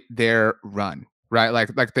underrate their run, right?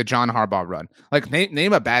 Like the John Harbaugh run. Like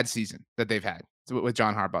name a bad season that they've had with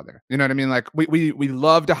John Harbaugh there. You know what I mean? Like we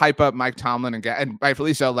love to hype up Mike Tomlin and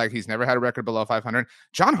rightfully so. Like, he's never had a record below 500.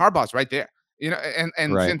 John Harbaugh's right there.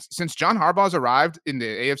 And Right. since John Harbaugh's arrived in the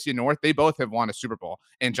AFC North, they both have won a Super Bowl.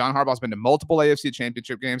 And John Harbaugh's been to multiple AFC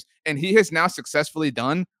championship games, and he has now successfully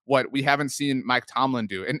done what we haven't seen Mike Tomlin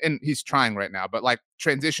do. And he's trying right now, but like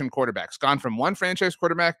transition quarterbacks, gone from one franchise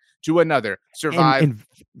quarterback to another, survived. And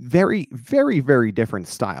very, very, very different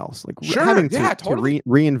styles. Like Sure, having yeah, to totally.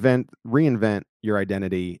 reinvent your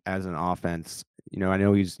identity as an offense. I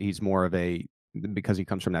know he's more of a, because he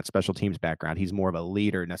comes from that special teams background, he's more of a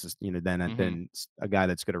leader than a guy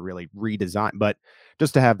that's going to really redesign. But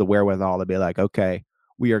just to have the wherewithal to be like, okay,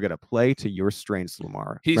 we are going to play to your strengths,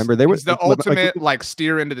 Lamar. He's Remember, he's the ultimate like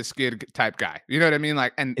steer into the skid type guy. You know what I mean?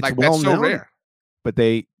 Like, and it's like well that's so known, rare. But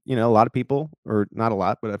they, a lot of people, or not a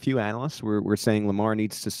lot, but a few analysts were saying Lamar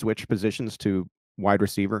needs to switch positions to wide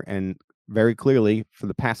receiver, and very clearly for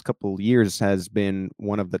the past couple of years has been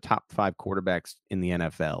one of the top 5 quarterbacks in the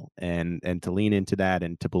NFL, and to lean into that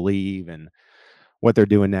and to believe, and what they're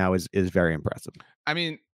doing now is very impressive. I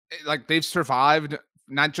mean, like they've survived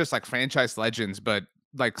not just like franchise legends, but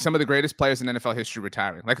like some of the greatest players in NFL history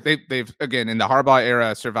retiring. Like they've again in the Harbaugh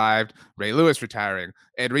era survived Ray Lewis retiring,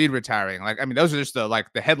 Ed Reed retiring. Like, I mean, those are just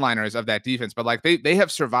the headliners of that defense. But like they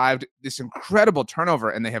have survived this incredible turnover,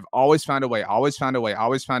 and they have always found a way.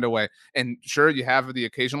 And sure, you have the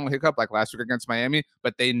occasional hiccup like last week against Miami,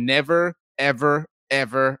 but they never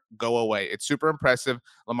ever go away. It's super impressive.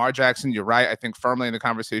 Lamar Jackson, you're right. I think firmly in the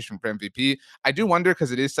conversation for MVP. I do wonder,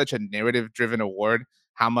 because it is such a narrative driven award,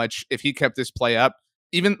 how much, if he kept this play up,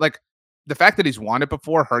 even like the fact that he's won it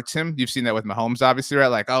before hurts him. You've seen that with Mahomes, obviously, right?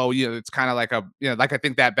 Like, oh, it's kind of like like I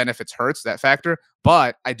think that benefits Hurts, that factor.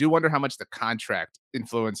 But I do wonder how much the contract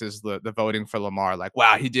influences the voting for Lamar. Like,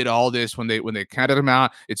 wow, he did all this when they counted him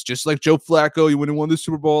out. It's just like Joe Flacco. You wouldn't have won the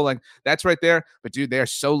Super Bowl. Like, that's right there. But dude, they are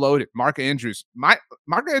so loaded. Mark Andrews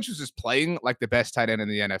is playing like the best tight end in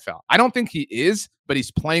the NFL. I don't think he is, but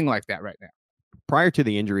he's playing like that right now. Prior to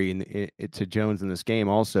the injury to Jones in this game,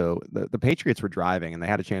 also, the Patriots were driving and they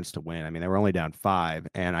had a chance to win. I mean, they were only down 5.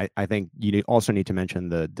 And I think you also need to mention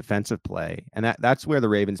the defensive play. And that's where the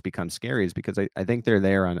Ravens become scary, is because I think they're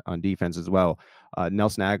there on defense as well.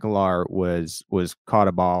 Nelson Aguilar was caught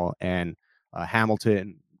a ball, and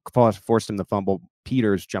Hamilton forced him to fumble.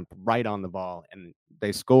 Peters jumped right on the ball, and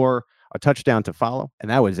they score a touchdown to follow.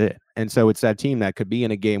 And that was it. And so it's that team that could be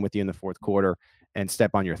in a game with you in the fourth quarter and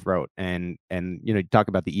step on your throat. And you talk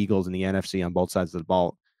about the Eagles and the NFC on both sides of the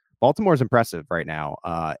ball. Baltimore's impressive right now,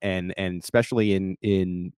 and especially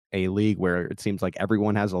in a league where it seems like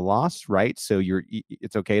everyone has a loss, right? So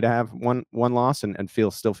it's okay to have one loss and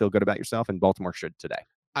still feel good about yourself, and Baltimore should today.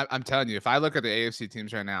 I'm telling you, if I look at the AFC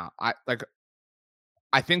teams right now, I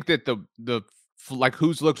think that the like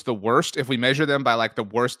who's looked the worst, if we measure them by like the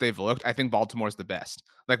worst they've looked, I think Baltimore's the best.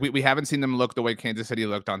 Like we haven't seen them look the way Kansas City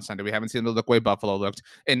looked on Sunday. We haven't seen them look the way Buffalo looked.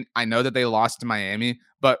 And I know that they lost to Miami,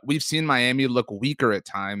 but we've seen Miami look weaker at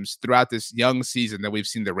times throughout this young season that we've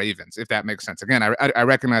seen the Ravens, if that makes sense. Again, I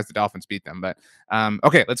recognize the Dolphins beat them, but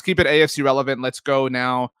okay, let's keep it AFC relevant. Let's go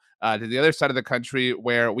now to the other side of the country,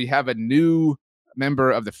 where we have a new member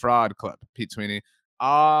of the fraud club, Pete Sweeney.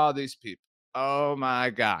 All these people. Oh my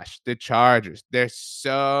gosh, the Chargers. They're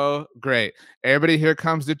so great. Everybody, here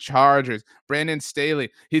comes the Chargers. Brandon Staley,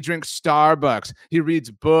 he drinks Starbucks. He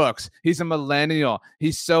reads books. He's a millennial.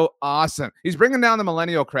 He's so awesome. He's bringing down the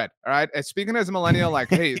millennial cred, all right? And speaking as a millennial, like,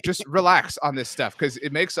 hey, just relax on this stuff, because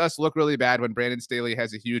it makes us look really bad when Brandon Staley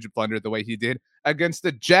has a huge blunder the way he did against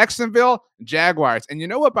the Jacksonville Jaguars. And you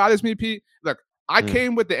know what bothers me, Pete? Look, I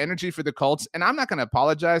came with the energy for the Colts, and I'm not going to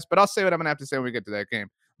apologize, but I'll say what I'm going to have to say when we get to that game.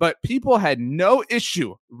 But people had no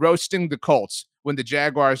issue roasting the Colts when the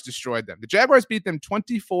Jaguars destroyed them. The Jaguars beat them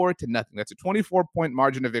 24-0. That's a 24-point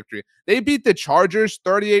margin of victory. They beat the Chargers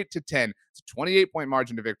 38-10. It's a 28-point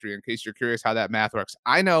margin of victory, in case you're curious how that math works.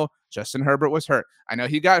 I know Justin Herbert was hurt. I know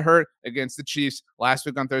he got hurt against the Chiefs last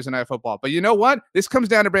week on Thursday Night Football. But you know what? This comes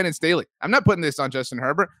down to Brandon Staley. I'm not putting this on Justin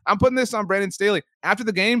Herbert. I'm putting this on Brandon Staley. After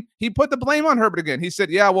the game, he put the blame on Herbert again. He said,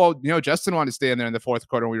 yeah, well, Justin wanted to stay in there in the fourth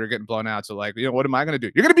quarter when we were getting blown out. So, like, what am I going to do?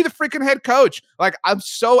 You're going to be the freaking head coach. Like, I'm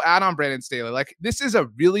so out on Brandon Staley. Like, this is a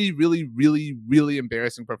really, really, really, really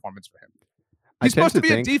embarrassing performance for him. He's supposed to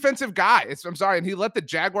be a defensive guy. I'm sorry. And he let the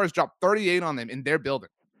Jaguars drop 38 on them in their building.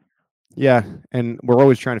 Yeah. And we're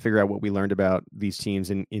always trying to figure out what we learned about these teams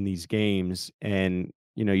in these games. And,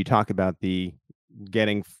 you talk about the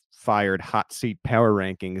getting fired hot seat power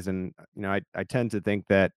rankings. And, I tend to think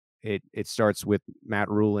that it starts with Matt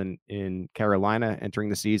Rule in Carolina entering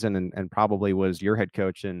the season, and probably was your head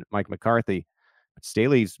coach and Mike McCarthy. But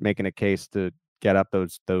Staley's making a case to get up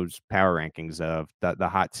those power rankings of the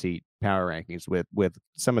hot seat power rankings with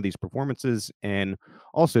some of these performances. And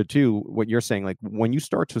also too, what you're saying, like when you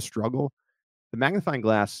start to struggle, the magnifying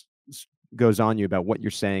glass goes on you about what you're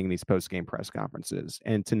saying in these post-game press conferences,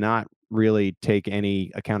 and to not really take any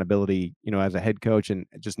accountability, as a head coach, and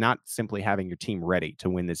just not simply having your team ready to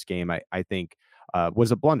win this game, I think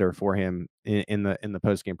was a blunder for him in the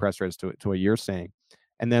post-game pressers to what you're saying.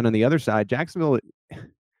 And then on the other side, Jacksonville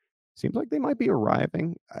seems like they might be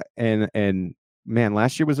arriving. And man,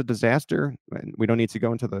 last year was a disaster. And we don't need to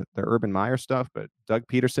go into the Urban Meyer stuff, but Doug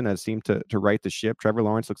Peterson has seemed to right the ship. Trevor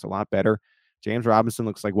Lawrence looks a lot better. James Robinson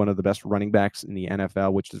looks like one of the best running backs in the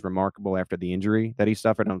NFL, which is remarkable after the injury that he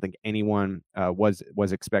suffered. I don't think anyone was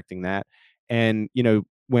expecting that. And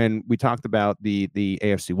when we talked about the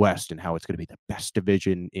AFC West and how it's going to be the best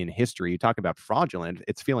division in history, you talk about fraudulent.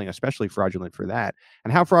 It's feeling especially fraudulent for that.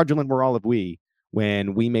 And how fraudulent were all of we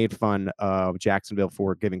when we made fun of Jacksonville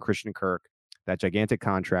for giving Christian Kirk that gigantic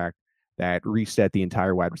contract that reset the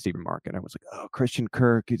entire wide receiver market. I was like, oh, Christian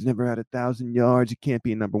Kirk, he's never had 1,000 yards. He can't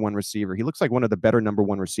be a number one receiver. He looks like one of the better number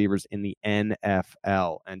one receivers in the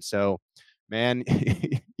NFL. And so, man,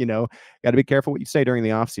 got to be careful what you say during the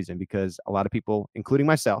offseason, because a lot of people, including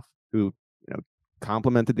myself, who,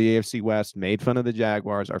 complimented the AFC West, made fun of the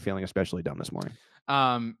Jaguars, are feeling especially dumb this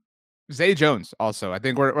morning. Zay Jones also. I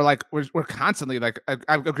think we're constantly like, I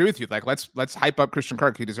agree with you. Like, let's hype up Christian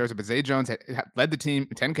Kirk. He deserves it. But Zay Jones led the team,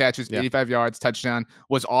 10 catches, 85 yards, touchdown,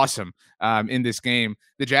 was awesome in this game.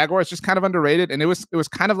 The Jaguars just kind of underrated, and it was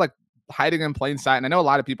kind of like hiding in plain sight. And I know a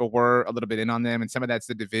lot of people were a little bit in on them, and some of that's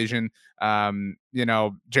the division.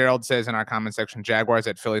 Gerald says in our comment section, Jaguars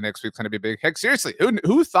at Philly next week's going to be big. Heck, seriously,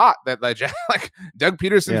 who thought that like Doug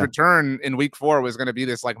Peterson's return in week 4 was going to be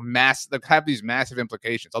this have these massive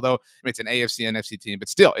implications? Although it's an AFC NFC team, but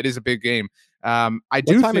still, it is a big game.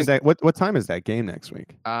 What time is that game next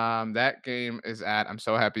week? That game is at, I'm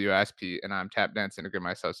so happy you asked, Pete, and I'm tap dancing to give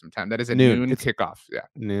myself some time. That is a noon kickoff. Yeah,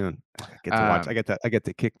 noon. I get to watch. I get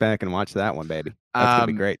to kick back and watch that one, baby. That's gonna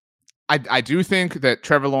be great. I do think that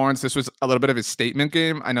Trevor Lawrence, this was a little bit of his statement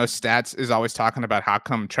game. I know Stats is always talking about how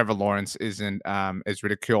come Trevor Lawrence isn't as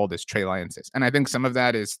ridiculed as Trey Lance is. And I think some of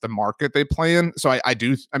that is the market they play in. So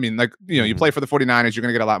you play for the 49ers, you're going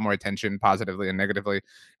to get a lot more attention positively and negatively.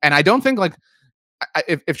 And I don't think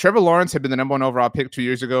if Trevor Lawrence had been the number 1 overall pick 2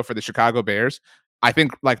 years ago for the Chicago Bears, I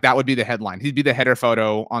think that would be the headline. He'd be the header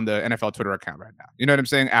photo on the NFL Twitter account right now. You know what I'm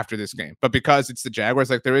saying? After this game. But because it's the Jaguars,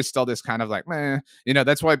 there is still this kind of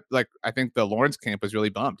that's why I think the Lawrence camp was really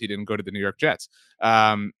bummed he didn't go to the New York Jets.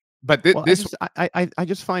 I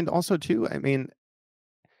just find also too, I mean,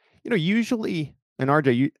 usually, and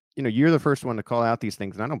RJ, you're the first one to call out these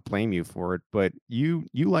things, and I don't blame you for it, but you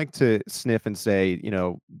like to sniff and say,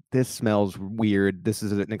 this smells weird, this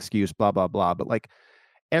is an excuse, blah, blah, blah. But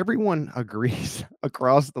everyone agrees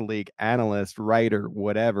across the league, analyst, writer,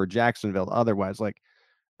 whatever, Jacksonville, otherwise,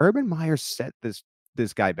 Urban Meyer set this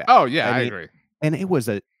guy back. Oh yeah, I agree. And it was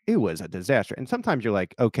a disaster. And sometimes you're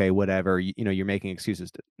like, okay, whatever, you're making excuses.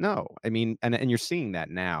 No, I mean, and you're seeing that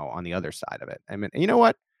now on the other side of it. I mean, you know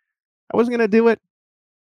what? I wasn't going to do it.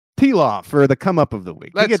 T-Law for the come up of the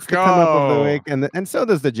week. Let's he gets go. the come up of the week, and so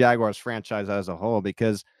does the Jaguars franchise as a whole,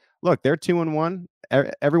 because look, they're 2-1.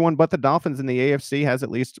 Everyone but the Dolphins in the AFC has at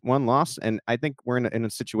least one loss, and I think we're in a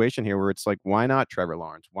situation here where it's like, why not Trevor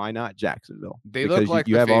Lawrence? Why not Jacksonville? They look like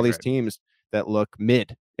you have all these teams that look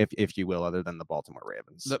mid, if you will, other than the Baltimore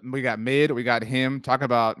Ravens. Look, we got mid, we got him. Talk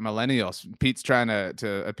about millennials. Pete's trying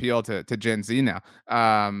to appeal to Gen Z now.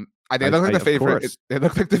 They look like the favorite. They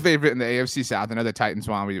look like the favorite in the AFC South. I know the Titans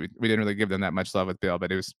won. We didn't really give them that much love with Bill,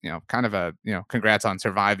 but it was kind of a congrats on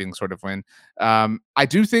surviving sort of win. I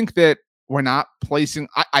do think that we're not placing.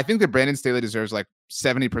 I think that Brandon Staley deserves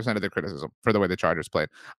 70% of the criticism for the way the Chargers played.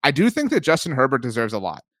 I do think that Justin Herbert deserves a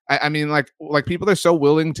lot. I mean, people are so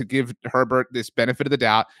willing to give Herbert this benefit of the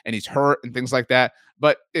doubt, and he's hurt and things like that.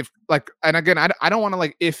 But and again, I don't want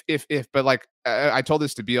to if, but I told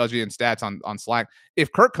this to BLG and Stats on Slack.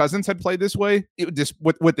 If Kirk Cousins had played this way, it would just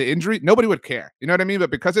with the injury, nobody would care. You know what I mean?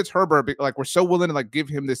 But because it's Herbert, we're so willing to give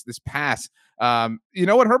him this pass. You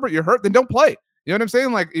know what, Herbert, you're hurt, then don't play. You know what I'm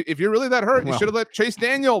saying? If you're really that hurt, you should have let Chase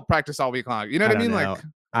Daniel practice all week long. You know what I mean?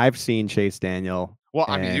 I've seen Chase Daniel. Well,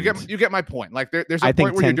 I mean, you get my point. There's a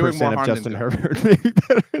point where you're doing more harm Justin than Herbert may be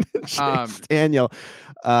better than Chase Daniel.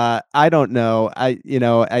 I don't know.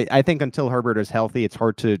 I think until Herbert is healthy, it's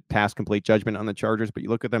hard to pass complete judgment on the Chargers. But you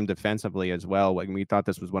look at them defensively as well. We thought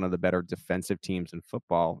this was one of the better defensive teams in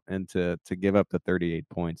football, and to give up the 38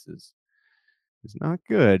 points is not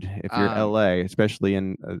good if you're LA, especially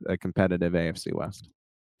in a competitive AFC West.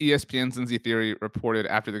 ESPN's Lindsey Theory reported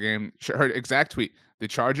after the game, her exact tweet: the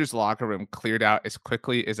Chargers locker room cleared out as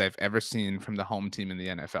quickly as I've ever seen from the home team in the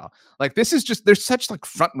NFL. Like, this is just, they're such like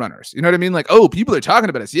front runners. You know what I mean? Like, oh, people are talking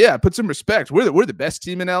about us. Yeah, put some respect. We're the best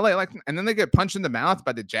team in LA. Like, and then they get punched in the mouth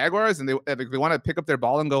by the Jaguars, and they want to pick up their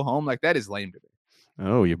ball and go home. Like, that is lame to me.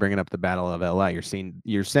 Oh, you're bringing up the Battle of LA.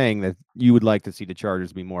 You're saying that you would like to see the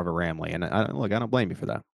Chargers be more of a Ramley, and I don't blame you for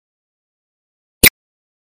that.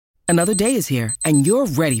 Another day is here, and you're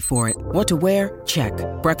ready for it. What to wear? Check.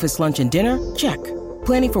 Breakfast, lunch, and dinner? Check.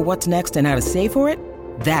 Planning for what's next and how to save for it?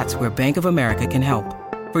 That's where Bank of America can help.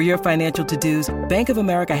 For your financial to-dos, Bank of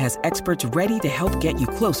America has experts ready to help get you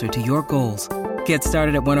closer to your goals. Get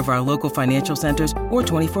started at one of our local financial centers or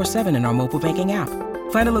 24/7 in our mobile banking app.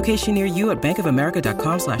 Find a location near you at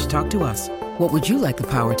bankofamerica.com/talktous. What would you like the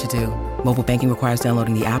power to do? Mobile banking requires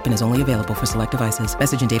downloading the app and is only available for select devices.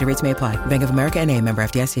 Message and data rates may apply. Bank of America N.A., member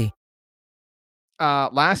FDIC.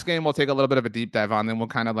 Last game, we'll take a little bit of a deep dive on, then we'll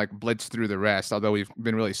kind of like blitz through the rest, although we've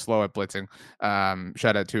been really slow at blitzing.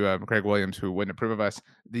 Shout out to Craig Williams, who wouldn't approve of us.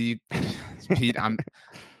 Pete,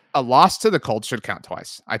 a loss to the Colts should count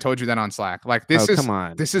twice. I told you that on Slack. Like, this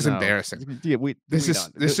is embarrassing. Yeah, this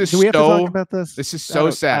is do we have to talk about this? This is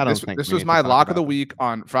so sad. This was my lock of the week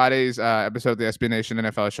on Friday's episode of the SB Nation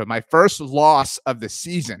NFL show. My first loss of the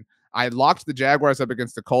season. I locked the Jaguars up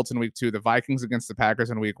against the Colts in week 2, the Vikings against the Packers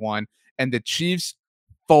in week 1, and the Chiefs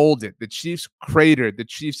folded. The Chiefs cratered. The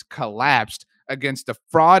Chiefs collapsed against the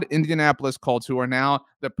fraud Indianapolis Colts, who are now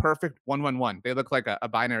the perfect 1-1-1. They look like a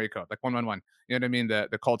binary code, like 1-1-1. You know what I mean?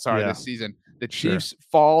 The Colts are this season. The Chiefs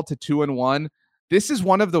fall to 2-1. This is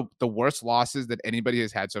one of the worst losses that anybody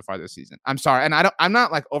has had so far this season. I'm sorry, and I'm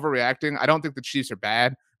not like overreacting. I don't think the Chiefs are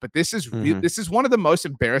bad, but this is this is one of the most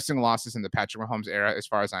embarrassing losses in the Patrick Mahomes era, as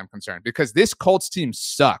far as I'm concerned, because this Colts team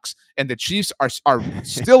sucks and the Chiefs are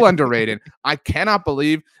still underrated. I cannot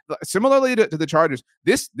believe, similarly to the Chargers,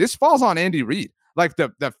 this falls on Andy Reid. Like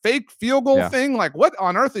the fake field goal thing. Like, what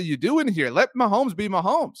on earth are you doing here? Let Mahomes be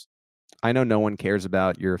Mahomes. I know no one cares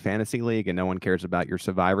about your fantasy league and no one cares about your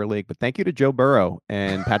survivor league, but thank you to Joe Burrow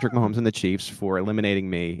and Patrick Mahomes and the Chiefs for eliminating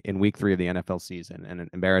me in week 3 of the NFL season and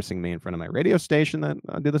embarrassing me in front of my radio station that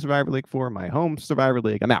I do the survivor league for, my home survivor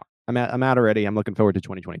league. I'm out. I'm out already. I'm looking forward to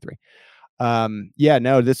 2023.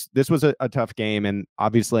 This was a tough game, and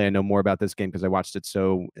obviously I know more about this game because I watched it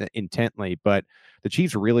so intently, but the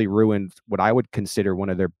Chiefs really ruined what I would consider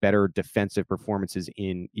one of their better defensive performances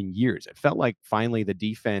in years. It felt like finally the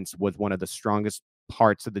defense was one of the strongest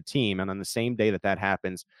parts of the team, and on the same day that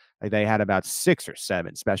happens, they had about 6 or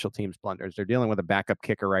 7 special teams blunders. They're dealing with a backup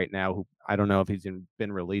kicker right now who I don't know if he's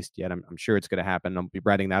been released yet. I'm sure it's going to happen. I'll be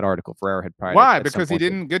writing that article for Arrowhead Pride. Why? Because he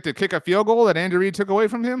didn't get to kick a field goal that Andy Reid took away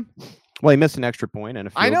from him? Well, he missed an extra point and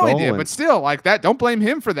a field goal. I know he did, but still, like that, don't blame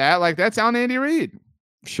him for that. Like, that's on Andy Reid.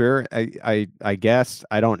 Sure, I guess.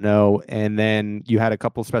 I don't know. And then you had a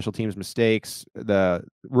couple special teams mistakes, the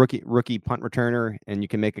rookie punt returner, and you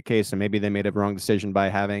can make a case, and maybe they made a wrong decision by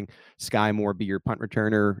having Sky Moore be your punt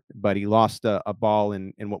returner, but he lost a ball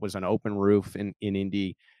in what was an open roof in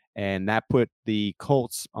Indy, and that put the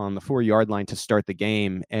Colts on the 4-yard line to start the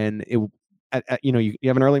game. And you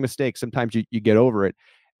have an early mistake. Sometimes you get over it.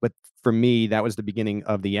 But for me, that was the beginning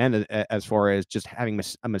of the end as far as just having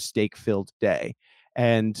a mistake-filled day.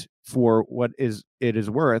 And for what it is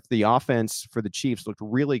worth, the offense for the Chiefs looked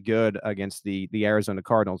really good against the Arizona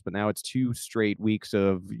Cardinals. But now it's 2 straight weeks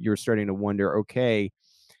of you're starting to wonder, okay,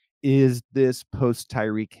 is this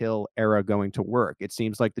post-Tyreek Hill era going to work? It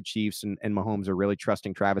seems like the Chiefs and Mahomes are really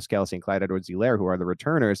trusting Travis Kelce and Clyde Edwards-Helaire, who are the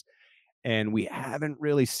returners. And we haven't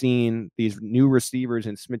really seen these new receivers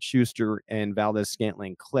in Smith-Schuster and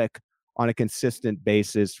Valdez-Scantling click on a consistent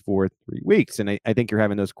basis for 3 weeks. And I think you're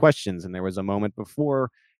having those questions. And there was a moment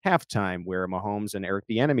before halftime where Mahomes and Eric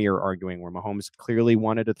Bieniemy are arguing, where Mahomes clearly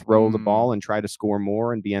wanted to throw the ball and try to score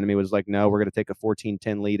more. And Bieniemy was like, no, we're going to take a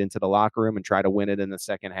 14-10 lead into the locker room and try to win it in the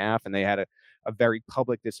second half. And they had a very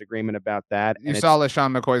public disagreement about that. You saw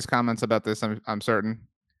LaShawn McCoy's comments about this, I'm certain.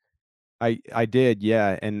 I did,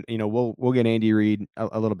 yeah, and we'll get Andy Reid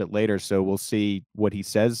a little bit later, so we'll see what he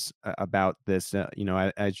says about this.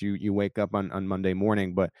 As you wake up on Monday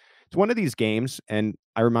morning, but it's one of these games, and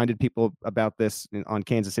I reminded people about this on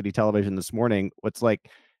Kansas City television this morning. It's like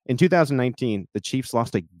in 2019, the Chiefs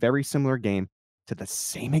lost a very similar game to the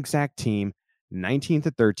same exact team,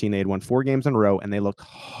 19-13. They had won 4 games in a row, and they looked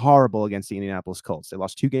horrible against the Indianapolis Colts. They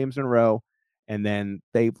lost 2 games in a row. And then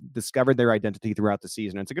they discovered their identity throughout the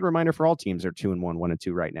season. It's a good reminder for all teams. They're 2-1,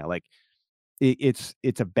 1-2 right now. Like it's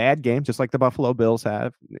a bad game, just like the Buffalo Bills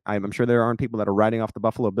have. I'm sure there aren't people that are writing off the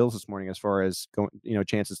Buffalo Bills this morning as far as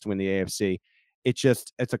chances to win the AFC.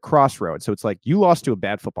 it's a crossroad. So it's like you lost to a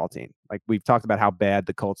bad football team. Like we've talked about how bad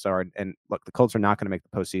the Colts are, and look, the Colts are not going to make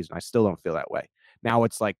the postseason. I still don't feel that way. Now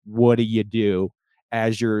it's like, what do you do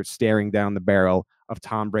as you're staring down the barrel of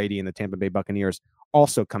Tom Brady and the Tampa Bay Buccaneers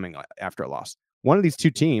also coming after a loss? One of these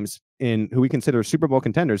two teams who we consider Super Bowl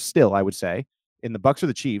contenders still, I would say, in the Bucs or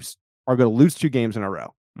the Chiefs, are going to lose 2 games in a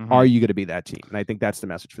row. Mm-hmm. Are you going to be that team? And I think that's the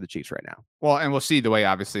message for the Chiefs right now. Well, and we'll see the way,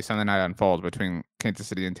 obviously, Sunday night unfolds between Kansas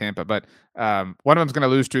City and Tampa. But one of them's going to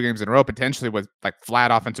lose 2 games in a row, potentially with like flat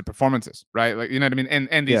offensive performances, right? Like, you know what I mean?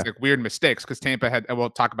 And these like weird mistakes, because Tampa had, and we'll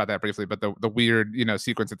talk about that briefly, but the weird,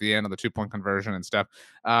 sequence at the end of the 2-point conversion and stuff.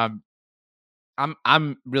 I'm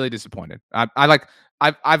really disappointed.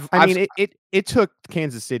 It took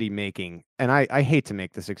Kansas City making, and I hate to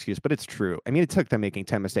make this excuse, but it's true. I mean, it took them making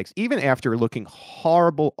 10 mistakes, even after looking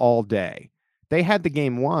horrible all day. They had the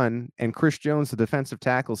game won, and Chris Jones, the defensive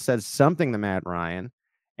tackle, says something to Matt Ryan,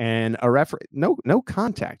 and a referee, no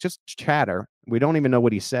contact, just chatter. We don't even know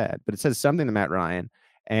what he said, but it says something to Matt Ryan,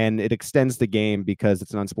 and it extends the game because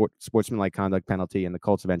it's an unsportsmanlike conduct penalty, and the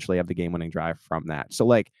Colts eventually have the game-winning drive from that. So,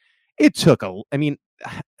 like, it took I hate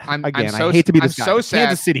to be this guy. So sad.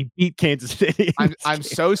 Kansas City beat Kansas City. I'm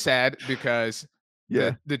so sad because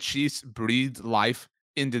the Chiefs breathed life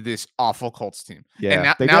into this awful Colts team.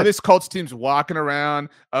 Yeah, and now this Colts team's walking around.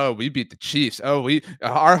 Oh, we beat the Chiefs. Oh,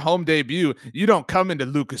 our home debut. You don't come into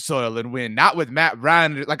Lucas Oil and win. Not with Matt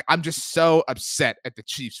Ryan. Like, I'm just so upset at the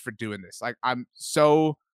Chiefs for doing this. Like, I'm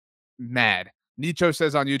so mad. Nicho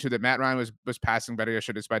says on YouTube that Matt Ryan was passing better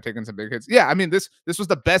yesterday despite taking some big hits. Yeah, I mean, this was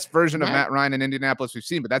the best version of Matt Ryan in Indianapolis we've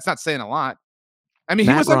seen, but that's not saying a lot. I mean,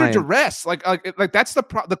 he was under duress. Like that's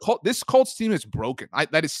this Colts team is broken.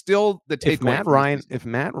 That is still the takeaway. If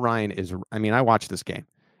Matt Ryan is, I mean, I watched this game.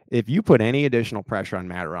 If you put any additional pressure on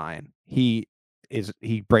Matt Ryan, he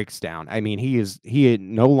breaks down. I mean, he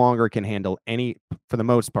no longer can handle for the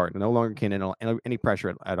most part, no longer can handle any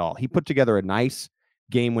pressure at all. He put together a nice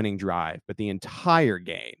game-winning drive, but the entire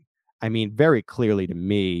game, I mean, very clearly to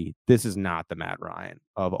me, this is not the Matt Ryan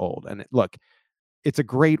of old. And look, it's a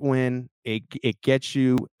great win. It gets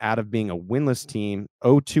you out of being a winless team.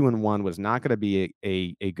 0-2-1 was not going to be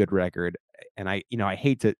a good record. And I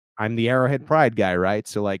hate to, I'm the Arrowhead Pride guy, right?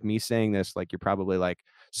 So like me saying this, like you're probably like,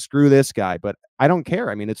 screw this guy, but I don't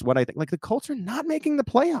care. I mean, it's what I think. Like the Colts are not making the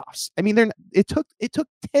playoffs. I mean, it took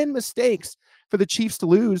 10 mistakes for the Chiefs to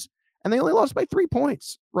lose, and they only lost by 3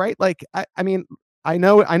 points, right? Like, I mean, I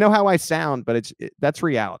know how I sound, but that's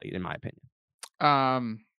reality in my opinion.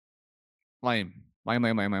 Lame.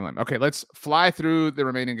 Okay, let's fly through the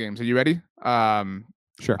remaining games. Are you ready?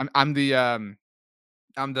 Sure. I'm the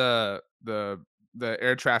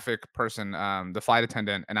air traffic person, the flight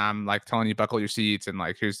attendant, and I'm like telling you buckle your seats and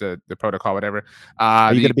like here's the protocol, whatever.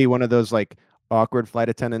 Are you gonna be one of those like awkward flight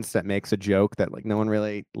attendants that makes a joke that like no one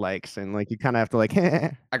really likes, and like you kind of have to like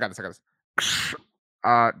I got this.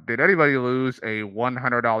 Did anybody lose a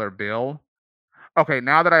 $100 bill? Okay,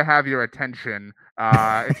 now that I have your attention,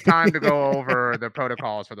 it's time to go over the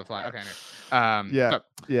protocols for the flight. Okay, anyway.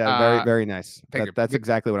 Very, very nice. That's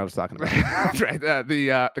exactly what I was talking about. That's right.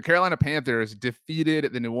 The Carolina Panthers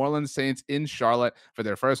defeated the New Orleans Saints in Charlotte for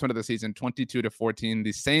their first win of the season, 22-14.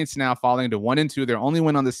 The Saints now falling to 1-2, their only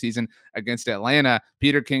win on the season against Atlanta.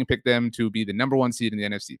 Peter King picked them to be the number 1 seed in the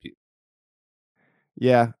NFC.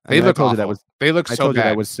 Yeah, they look awful. They look so bad. I told you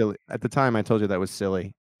that was silly. At the time, I told you that was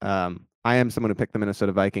silly. I am someone who picked the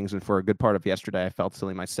Minnesota Vikings, and for a good part of yesterday, I felt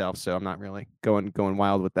silly myself. So I'm not really going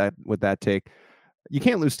wild with that take. You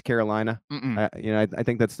can't lose to Carolina. I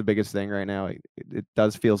think that's the biggest thing right now. It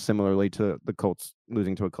does feel similarly to the Colts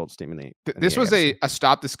losing to a Colts team in the. This was a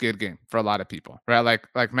stop the skid game for a lot of people, right?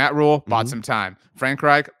 Like Matt Rule bought some time. Frank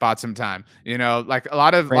Reich bought some time. Like a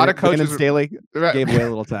lot of coaches. Brandon Staley gave away a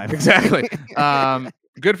little time. Exactly.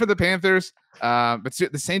 Good for the Panthers, but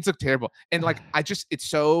the Saints look terrible, and like it's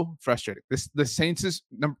so frustrating. The Saints'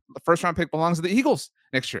 first round pick belongs to the Eagles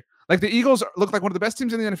next year. Like the Eagles look like one of the best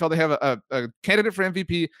teams in the NFL. They have a candidate for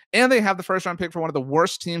MVP, and they have the first round pick for one of the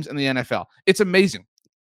worst teams in the NFL. It's amazing.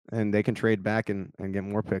 And they can trade back and get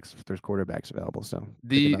more picks if there's quarterbacks available. So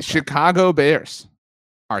the Chicago Bears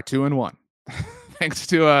are 2-1. Thanks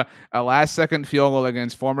to a last-second field goal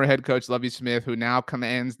against former head coach Lovie Smith, who now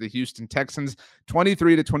commands the Houston Texans,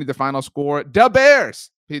 23-20 the final score. The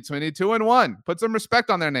Bears, Pete Sweeney, 2-1. Put some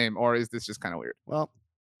respect on their name, or is this just kind of weird? Well,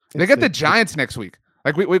 they get the Giants next week.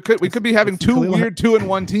 Like we could be having two weird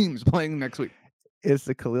 2-1 teams playing next week. It's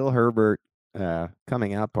the Khalil Herbert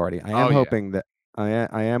coming out party. I am hoping that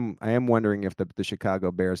I am wondering if the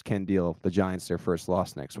Chicago Bears can deal the Giants their first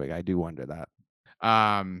loss next week. I do wonder that.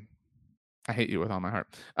 I hate you with all my heart.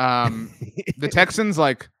 The Texans,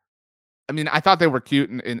 like, I mean, I thought they were cute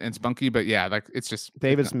and spunky, but yeah, like it's just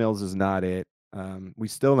Davis Mills is not it. We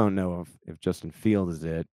still don't know if Justin Fields is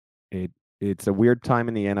it. It's a weird time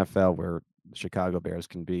in the NFL where the Chicago Bears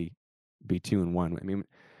can be 2-1. I mean,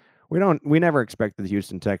 we never expected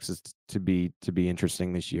Houston, Texas to be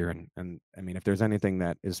interesting this year. And I mean, if there's anything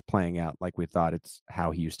that is playing out like we thought, it's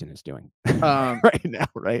how Houston is doing right now,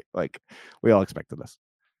 right? Like we all expected this.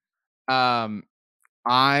 I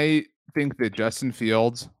think that Justin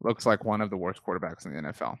Fields looks like one of the worst quarterbacks in the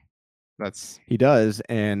NFL. He does,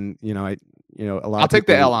 and a lot. I'll take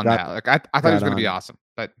the L on that. Like I thought he was going to be awesome,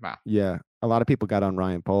 but wow. Yeah, a lot of people got on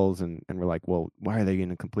Ryan Poles and were like, "Well, why are they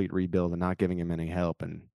in a complete rebuild and not giving him any help?"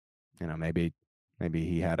 And maybe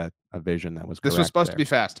he had a vision that was. This was supposed to be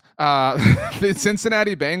fast. The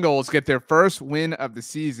Cincinnati Bengals get their first win of the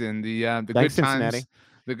season. The good Cincinnati. times.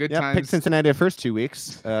 The good times. Picked Cincinnati the first 2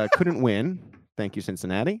 weeks. Couldn't win. Thank you,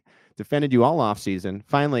 Cincinnati. Defended you all off season.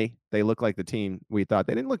 Finally, they look like the team we thought.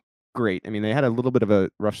 They didn't look great. I mean, they had a little bit of a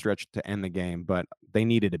rough stretch to end the game, but they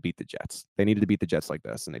needed to beat the Jets. They needed to beat the Jets like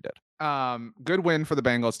this, and they did. Good win for the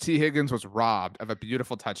Bengals. T. Higgins was robbed of a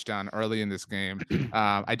beautiful touchdown early in this game.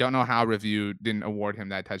 I don't know how review didn't award him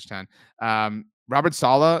that touchdown. Robert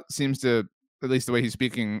Saleh seems to, at least the way he's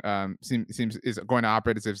speaking, seems is going to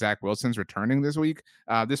operate as if Zach Wilson's returning this week.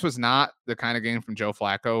 This was not the kind of game from Joe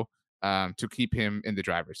Flacco to keep him in the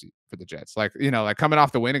driver's seat for the Jets. Like, like coming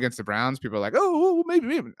off the win against the Browns, people are like, oh,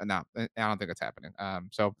 maybe. No, I don't think it's happening.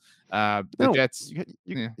 The Jets,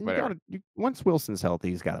 whatever. Once Wilson's healthy,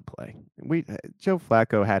 he's got to play. Joe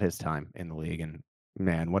Flacco had his time in the league, and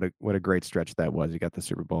man, what a great stretch that was. He got the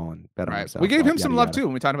Super Bowl and bet on himself. We gave him some love too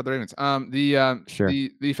when we talked about the Ravens.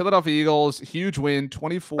 The Philadelphia Eagles, huge win,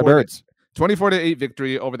 24-8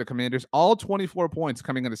 victory over the Commanders. All 24 points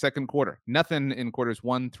coming in the second quarter. Nothing in quarters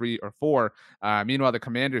 1, 3, or 4. Meanwhile, the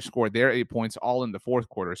Commanders scored their 8 points all in the fourth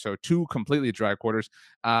quarter. So 2 completely dry quarters.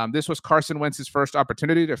 This was Carson Wentz's first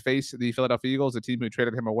opportunity to face the Philadelphia Eagles, a team who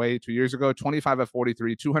traded him away 2 years ago. 25 of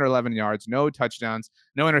 43, 211 yards, no touchdowns,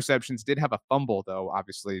 no interceptions. Did have a fumble, though.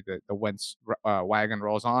 Obviously, the Wentz wagon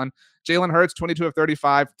rolls on. Jalen Hurts, 22 of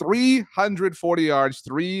 35, 340 yards,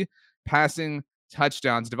 3 passing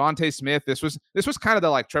touchdowns. Devontae Smith, this was kind of the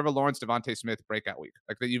like Trevor Lawrence, Devontae Smith breakout week,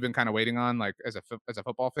 like that you've been kind of waiting on, like as a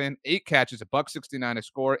football fan. 8 catches, $169 a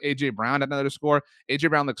score. AJ Brown another score. AJ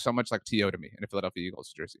Brown looks so much like T.O. to me in a Philadelphia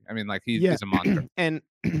Eagles jersey. I mean, like he's a monster. And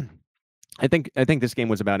I think this game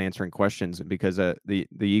was about answering questions because the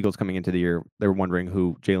Eagles coming into the year, they were wondering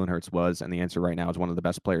who Jalen Hurts was, and the answer right now is one of the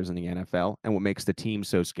best players in the NFL. And what makes the team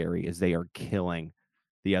so scary is they are killing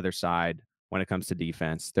the other side. When it comes to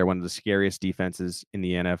defense, they're one of the scariest defenses in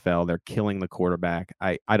the NFL. They're killing the quarterback.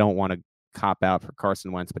 I don't want to cop out for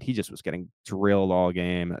Carson Wentz, but he just was getting drilled all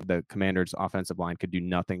game. The Commanders' offensive line could do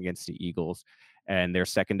nothing against the Eagles, and their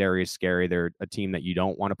secondary is scary. They're a team that you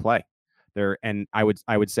don't want to play. And I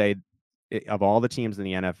would say of all the teams in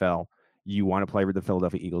the NFL, you want to play with the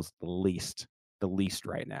Philadelphia Eagles the least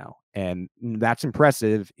right now, and that's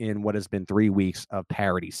impressive in what has been 3 weeks of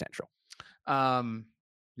parity central.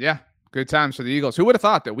 Yeah. Good times for the Eagles. Who would have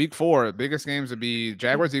thought that week 4, the biggest games would be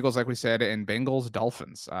Jaguars, Eagles, like we said, and Bengals,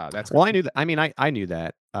 Dolphins. Well, I knew that. I mean, I knew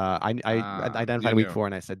that. I identified week 4,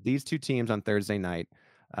 and I said these 2 teams on Thursday night.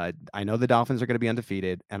 I know the Dolphins are going to be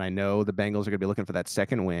undefeated, and I know the Bengals are going to be looking for that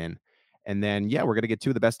second win. And then, we're going to get 2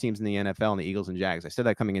 of the best teams in the NFL, and the Eagles and Jags. I said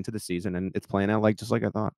that coming into the season, and it's playing out just like I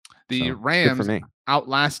thought. The Rams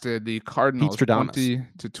outlasted the Cardinals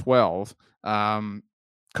 20-12.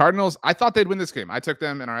 Cardinals, I thought they'd win this game. I took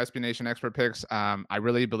them in our SB Nation expert picks. I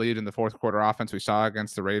really believed in the fourth quarter offense we saw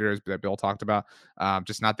against the Raiders that Bill talked about.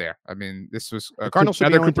 Just not there. I mean, this was the Cardinals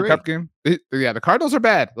another Cooper Kupp game. The Cardinals are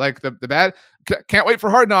bad. Like the bad. Can't wait for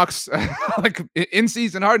Hard Knocks. Like in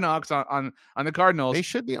season Hard Knocks on the Cardinals. They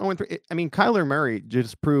should be 0-3. I mean, Kyler Murray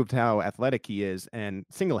just proved how athletic he is and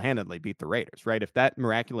single-handedly beat the Raiders. Right? If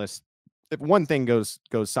one thing goes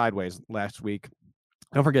sideways last week.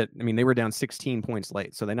 Don't forget, I mean, they were down 16 points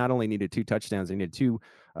late. So they not only needed 2 touchdowns, they needed 2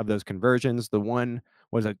 of those conversions. The one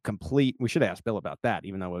was a complete, we should ask Bill about that,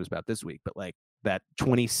 even though it was about this week, but like that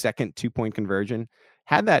 22nd 2-point conversion,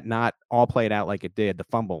 had that not all played out like it did, the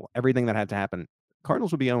fumble, everything that had to happen,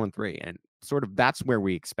 Cardinals would be 0-3. And sort of that's where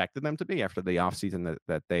we expected them to be after the offseason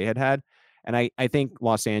that they had. And I think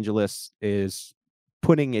Los Angeles is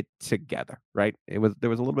putting it together, right? There was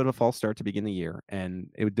a little bit of a false start to begin the year, and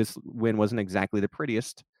this win wasn't exactly the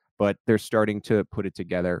prettiest, but they're starting to put it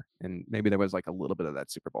together, and maybe there was like a little bit of that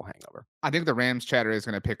Super Bowl hangover. I think the Rams chatter is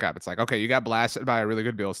going to pick up. It's like, okay, you got blasted by a really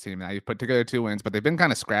good Bills team. Now you put together 2 wins, but they've been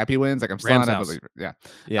kind of scrappy wins. Like I'm still not a believer.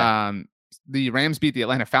 Yeah. the Rams beat the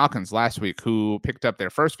Atlanta Falcons last week, who picked up their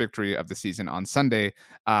first victory of the season on Sunday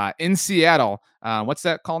in Seattle. What's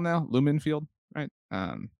that called now? Lumen Field, right?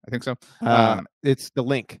 I think so. It's the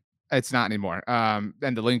Link. It's not anymore. And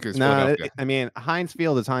the Link is No, Philadelphia. I mean, Heinz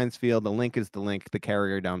Field is Heinz Field. The Link is the Link. The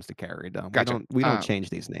Carrier Dome's the Carrier Dome. Gotcha. We don't change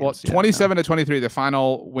these names. Well, 27-23,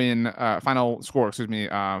 the final score, excuse me,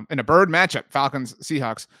 in a bird matchup, Falcons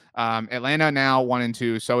Seahawks. Atlanta now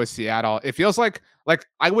 1-2. So is Seattle. It feels like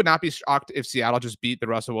I would not be shocked if Seattle just beat the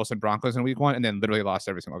Russell Wilson Broncos in week 1 and then literally lost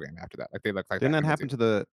every single game after that. Like they look like didn't that happen to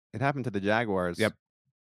the? It happened to the Jaguars. Yep.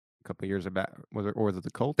 A couple of years back, was it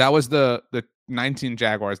the Colts? That was the 19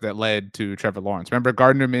 Jaguars that led to Trevor Lawrence. Remember,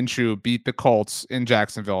 Gardner Minshew beat the Colts in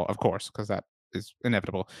Jacksonville, of course, because that is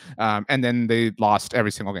inevitable. And then they lost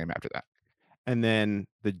every single game after that. And then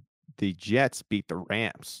the Jets beat the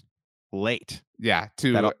Rams late. Yeah,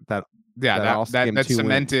 that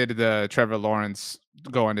cemented the Trevor Lawrence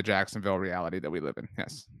going to Jacksonville reality that we live in.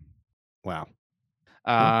 Yes. Wow.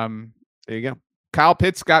 There you go. Kyle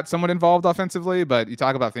Pitts got somewhat involved offensively, but you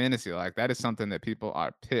talk about fantasy, like that is something that people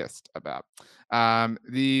are pissed about.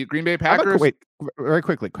 The Green Bay Packers. Wait, very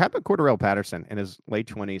quickly. How about Cordarrelle Patterson in his late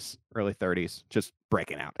 20s, early 30s, just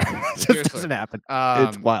breaking out? Just doesn't happen.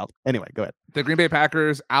 It's wild. Anyway, go ahead. The Green Bay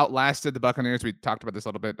Packers outlasted the Buccaneers. We talked about this a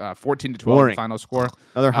little bit. 14-12 final score.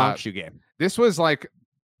 Another honk shoe game. This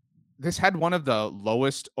had one of the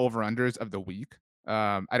lowest over-unders of the week.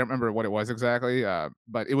 I don't remember what it was exactly,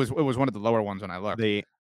 but it was one of the lower ones when I looked.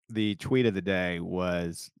 The tweet of the day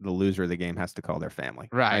was the loser of the game has to call their family.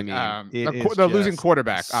 Right. I mean, the losing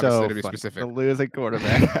quarterback, obviously, to be specific. The losing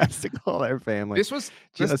quarterback has to call their family. This was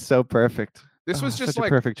just so perfect. This was just such a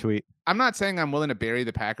perfect tweet. I'm not saying I'm willing to bury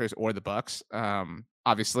the Packers or the Bucks,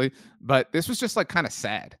 obviously, but this was just like kind of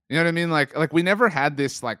sad. You know what I mean? Like we never had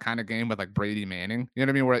this like kind of game with like Brady Manning. You know what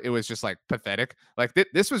I mean? Where it was just like pathetic. Like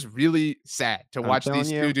this was really sad to watch these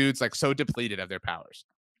two dudes like so depleted of their powers.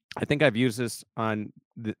 I think I've used this on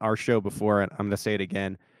our show before, and I'm going to say it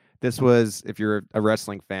again. This was, if you're a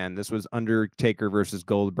wrestling fan, this was Undertaker versus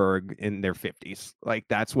Goldberg in their 50s. Like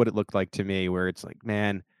that's what it looked like to me. Where it's like,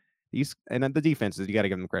 man. And the defenses, you got to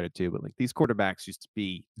give them credit too, but like these quarterbacks used to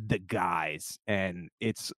be the guys, and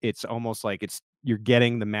it's almost like you're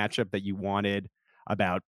getting the matchup that you wanted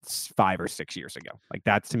about 5 or 6 years ago. Like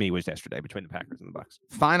that to me was yesterday between the Packers and the Bucks.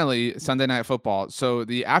 Finally, Sunday Night Football. So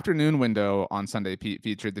the afternoon window on Sunday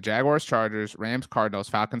featured the Jaguars, Chargers, Rams, Cardinals,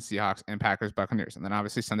 Falcons, Seahawks, and Packers, Buccaneers. And then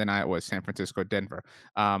obviously Sunday night was San Francisco, Denver.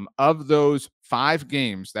 Of those 5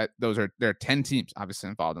 games, there are 10 teams obviously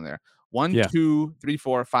involved in there. 1, 2, 3,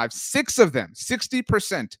 4, 5, 6 of them,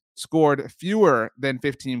 60% scored fewer than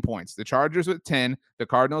 15 points. The Chargers with 10, the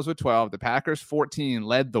Cardinals with 12, the Packers 14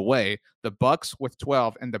 led the way, the Bucks with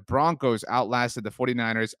 12, and the Broncos outlasted the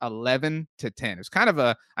 49ers 11-10. It was kind of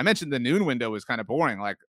I mentioned the noon window was kind of boring.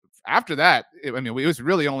 Like after that, it was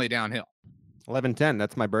really only downhill. 11-10,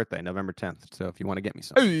 that's my birthday, November 10th. So if you want to get me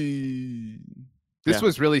something. This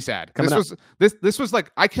was really sad. This was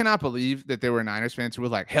like, I cannot believe that there were Niners fans who were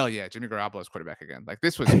like, hell yeah, Jimmy Garoppolo's quarterback again. Like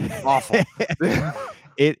this was awful.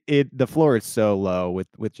 The floor is so low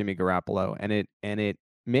with Jimmy Garoppolo, and it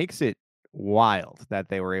makes it wild that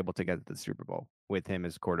they were able to get to the Super Bowl with him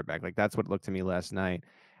as quarterback. Like that's what it looked to me last night.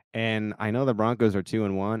 And I know the Broncos are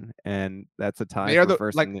 2-1, and that's a tie. They are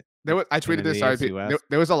I tweeted this.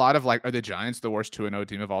 There was a lot of like, are the Giants the worst 2-0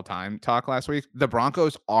 team of all time talk last week? The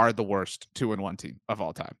Broncos are the worst 2-1 team of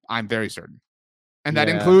all time. I'm very certain, and that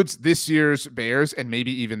includes this year's Bears and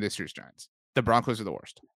maybe even this year's Giants. The Broncos are the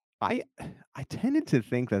worst. I tended to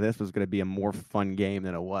think that this was going to be a more fun game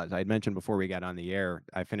than it was. I had mentioned before we got on the air,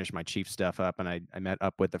 I finished my Chiefs stuff up, and I met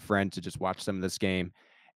up with a friend to just watch some of this game.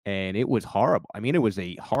 And it was horrible. I mean, it was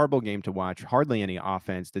a horrible game to watch. Hardly any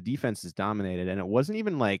offense. The defense is dominated. And it wasn't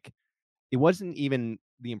even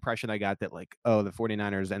the impression I got that like, oh, the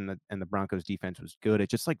 49ers and the Broncos defense was good. It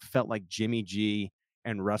just like felt like Jimmy G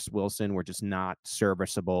and Russ Wilson were just not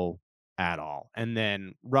serviceable at all. And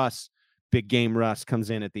then Big Game Russ comes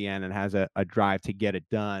in at the end and has a drive to get it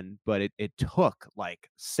done, but it took like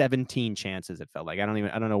 17 chances. It felt like I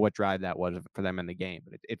don't know what drive that was for them in the game,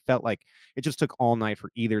 but it felt like it just took all night for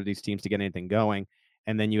either of these teams to get anything going.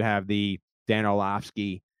 And then you have the Dan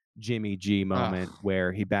Orlovsky Jimmy G moment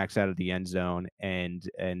where he backs out of the end zone, and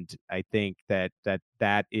I think that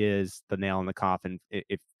is the nail in the coffin.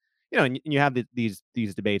 If you know, and you have these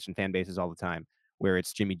debates in fan bases all the time where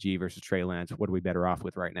it's Jimmy G versus Trey Lance. What are we better off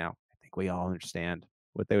with right now? We all understand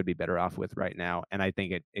what they would be better off with right now. And I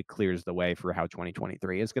think it clears the way for how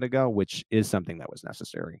 2023 is going to go, which is something that was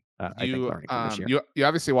necessary. I think learning from this year. You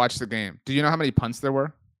obviously watched the game. Do you know how many punts there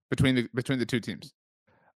were between the two teams?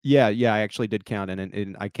 Yeah, I actually did count,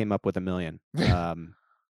 and I came up with 1 million.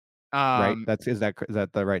 Right? Is that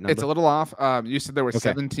the right number? It's a little off. You said there were Okay.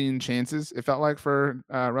 17 chances, it felt like, for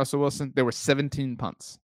Russell Wilson. There were 17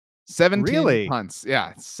 punts. 17 Really? punts.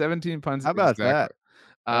 Yeah, 17 punts. How about exactly. that?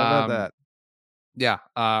 How about that?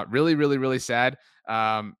 Yeah, really, really, really sad.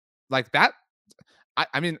 Like that.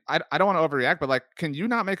 I mean, I don't want to overreact, but like, can you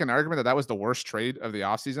not make an argument that was the worst trade of the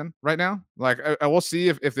offseason right now? Like, I will see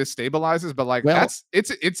if this stabilizes, but like, Well,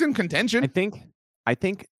 it's in contention. I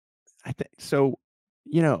think so.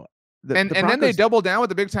 You know, the And Broncos, then they doubled down with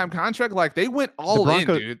the big time contract. Like they went all in,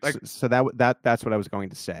 dude. Like so that's what I was going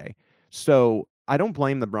to say. So I don't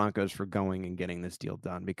blame the Broncos for going and getting this deal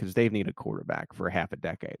done because they've needed a quarterback for half a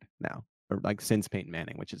decade now, or like since Peyton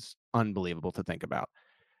Manning, which is unbelievable to think about.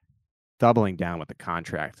 Doubling down with the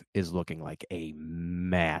contract is looking like a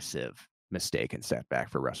massive mistake and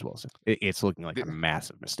setback for Russ Wilson. It's looking like a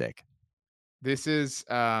massive mistake. This is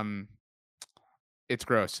it's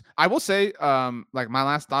gross. I will say, like my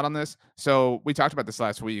last thought on this. So we talked about this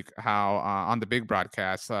last week, how on the big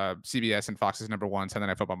broadcast, CBS and Fox's #1 Sunday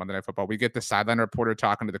Night Football, Monday Night Football, we get the sideline reporter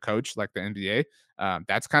talking to the coach, like the NBA.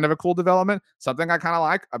 That's kind of a cool development. Something I kind of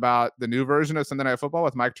like about the new version of Sunday Night Football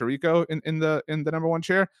with Mike Tirico in the #1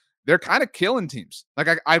 chair. They're kind of killing teams.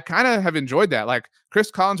 Like I kind of have enjoyed that. Like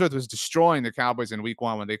Chris Collinsworth was destroying the Cowboys in week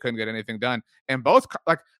 1 when they couldn't get anything done. And both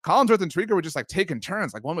like Collinsworth and Tirico were just like taking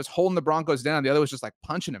turns. Like one was holding the Broncos down. The other was just like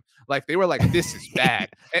punching him. Like they were like, this is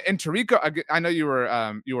bad. and Tirico, I know you were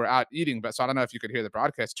out eating, but so I don't know if you could hear the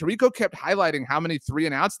broadcast. Tirico kept highlighting how many 3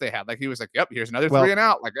 and outs they had. Like he was like, yep, here's another 3 and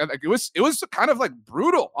out. Like it was kind of like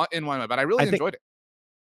brutal in one way, but I really enjoyed it.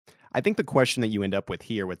 I think the question that you end up with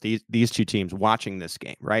here with these two teams watching this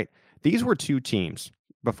game, right? These were two teams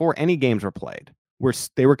before any games were played, where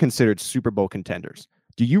they were considered Super Bowl contenders.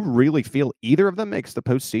 Do you really feel either of them makes the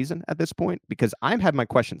postseason at this point? Because I've had my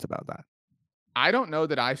questions about that. I don't know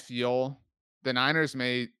that I feel the Niners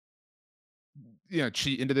may,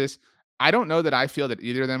 cheat into this. I don't know that I feel that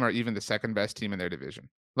either of them are even the second best team in their division.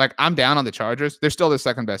 Like I'm down on the Chargers. They're still the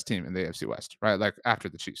second best team in the AFC West, right? Like after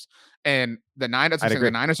the Chiefs and the Niners.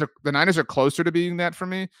 The Niners are closer to being that for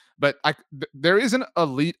me, but there is an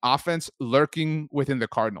elite offense lurking within the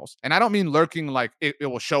Cardinals. And I don't mean lurking like it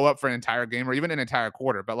will show up for an entire game or even an entire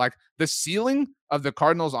quarter, but like the ceiling of the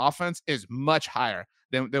Cardinals offense is much higher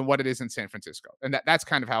than what it is in San Francisco. And that's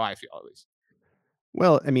kind of how I feel, at least.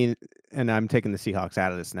 Well, I mean, and I'm taking the Seahawks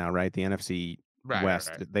out of this now, right? The NFC West,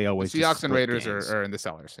 right. they always the Seahawks and Raiders are in the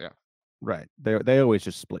cellars, yeah. Right. They always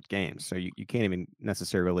just split games. So you can't even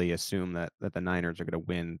necessarily assume that the Niners are going to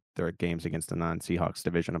win their games against the non-Seahawks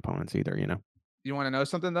division opponents either, you know? You want to know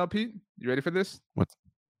something, though, Pete? You ready for this?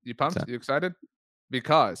 You pumped? You excited?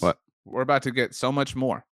 Because we're about to get so much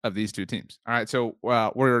more of these two teams. All right, so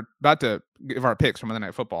we're about to give our picks from Monday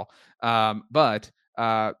Night Football. But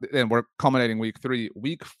then we're culminating week 3.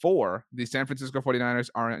 Week 4, the San Francisco 49ers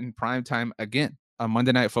are in prime time again on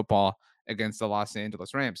Monday Night Football against the Los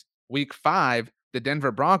Angeles Rams. Week 5, the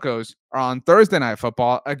Denver Broncos are on Thursday Night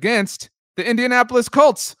Football against the Indianapolis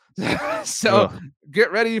Colts. So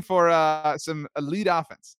get ready for some elite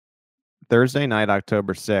offense. Thursday night,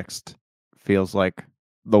 October 6th, feels like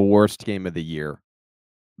the worst game of the year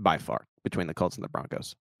by far between the Colts and the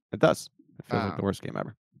Broncos. It does. It feels like the worst game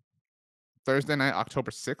ever. Thursday night,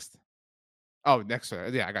 October 6th. Oh, next.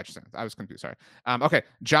 Yeah, I got you. I was confused. Sorry. Okay.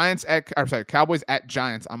 Cowboys at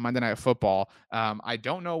Giants on Monday Night Football. I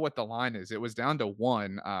don't know what the line is. It was down to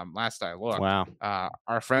 1 last I looked. Wow.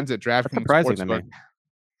 Our friends at DraftKings Sportsbook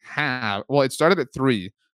have. Well, it started at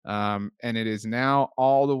 3, and it is now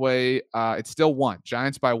all the way. It's still 1.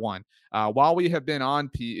 Giants by 1. While we have been on,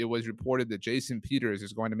 Pete, it was reported that Jason Peters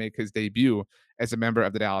is going to make his debut as a member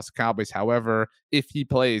of the Dallas Cowboys. However, if he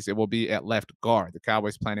plays, it will be at left guard. The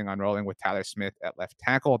Cowboys planning on rolling with Tyler Smith at left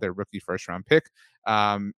tackle, their rookie first-round pick.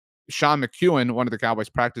 Sean McEwen, one of the Cowboys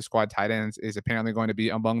practice squad tight ends, is apparently going to be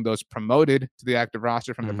among those promoted to the active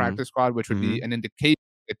roster from the practice squad, which would be an indication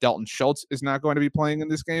that Dalton Schultz is not going to be playing in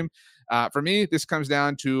this game. For me, this comes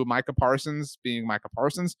down to Micah Parsons being Micah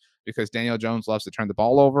Parsons because Daniel Jones loves to turn the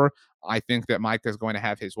ball over. I think that Micah is going to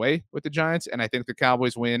have his way with the Giants, and I think the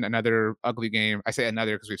Cowboys win another ugly game. I say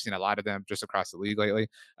another because we've seen a lot of them just across the league lately.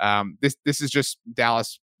 This is just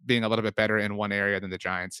Dallas being a little bit better in one area than the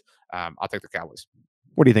Giants. I'll take the Cowboys.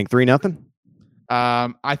 What do you think? 3-0?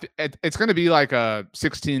 It's going to be like a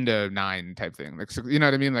 16-9 type thing. Like, you know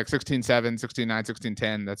what I mean? Like 16-7, 16-9,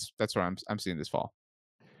 16-10. That's where I'm seeing this fall.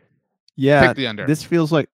 Yeah. Pick the under. This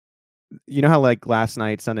feels like, you know how like last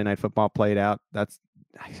night, Sunday Night Football played out.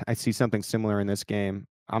 I see something similar in this game.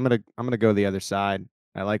 I'm going to go the other side.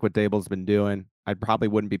 I like what Dable's been doing. I probably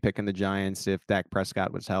wouldn't be picking the Giants if Dak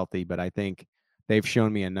Prescott was healthy, but I think they've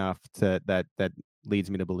shown me enough that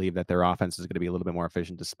leads me to believe that their offense is going to be a little bit more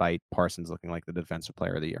efficient despite Parsons looking like the defensive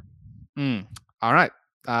player of the year. All right.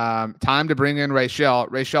 Time to bring in Rachel.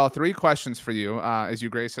 Rachel, 3 questions for you as you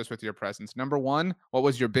grace us with your presence. Number 1, what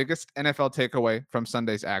was your biggest NFL takeaway from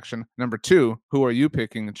Sunday's action? Number 2, who are you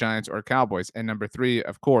picking, Giants or Cowboys? And number 3,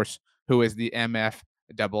 of course, who is the MF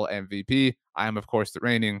double MVP? I am, of course, the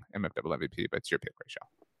reigning MF double MVP, but it's your pick, Rachel.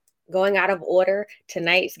 Going out of order,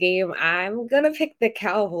 tonight's game, I'm going to pick the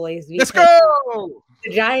Cowboys. Let's go!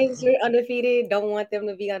 The Giants are undefeated. Don't want them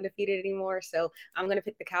to be undefeated anymore. So I'm going to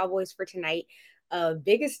pick the Cowboys for tonight.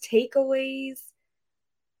 Biggest takeaways,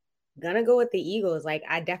 going to go with the Eagles. Like,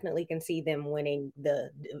 I definitely can see them winning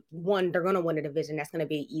they're going to win the division. That's going to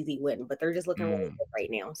be an easy win, but they're just looking really good right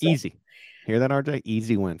now. So. Easy. Hear that, RJ?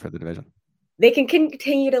 Easy win for the division. They can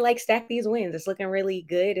continue to stack these wins. It's looking really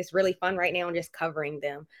good. It's really fun right now and just covering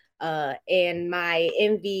them. And my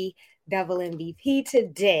double MVP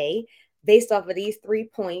today, based off of these 3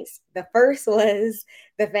 points, the first was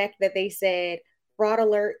the fact that they said fraud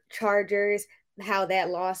alert Chargers, how that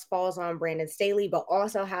loss falls on Brandon Staley, but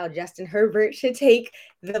also how Justin Herbert should take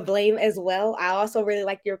the blame as well. I also really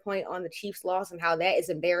like your point on the Chiefs loss and how that is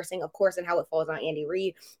embarrassing, of course, and how it falls on Andy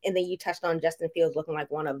Reid. And then you touched on Justin Fields looking like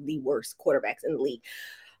one of the worst quarterbacks in the league.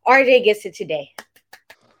 RJ gets it today.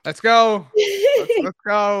 Let's go. Let's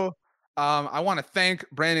go. I want to thank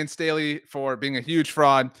Brandon Staley for being a huge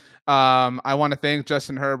fraud. I want to thank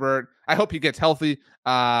Justin Herbert. I hope he gets healthy,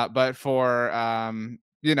 but for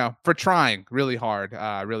trying really hard.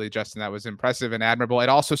 Really, Justin, that was impressive and admirable. It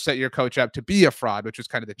also set your coach up to be a fraud, which was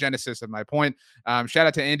kind of the genesis of my point. Shout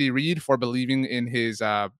out to Andy Reid for believing in his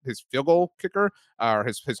field goal kicker or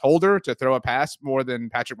his holder to throw a pass more than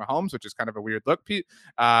Patrick Mahomes, which is kind of a weird look, Pete.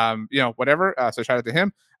 Whatever. So shout out to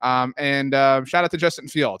him. And shout out to Justin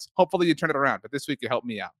Fields. Hopefully you turn it around, but this week you helped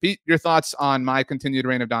me out. Pete, your thoughts on my continued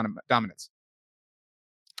reign of dominance?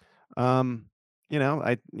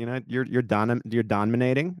 You're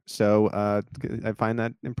dominating, so I find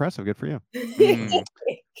that impressive. Good for you.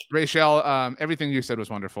 Rachel, everything you said was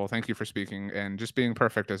wonderful. Thank you for speaking and just being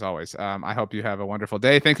perfect as always. I hope you have a wonderful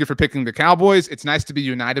day. Thank you for picking the Cowboys. It's nice to be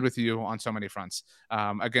united with you on so many fronts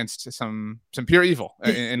against some pure evil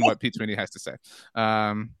in what Pete Sweeney has to say.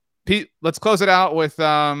 Pete, let's close it out with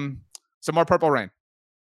some more Purple Rain.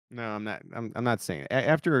 No, I'm not. I'm not saying it.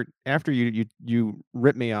 After you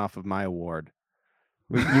rip me off of my award,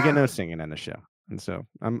 you get no singing in the show, and so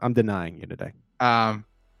I'm denying you today.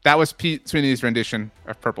 That was Pete Sweeney's rendition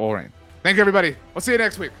of Purple Rain. Thank you, everybody. We'll see you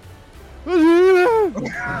next week.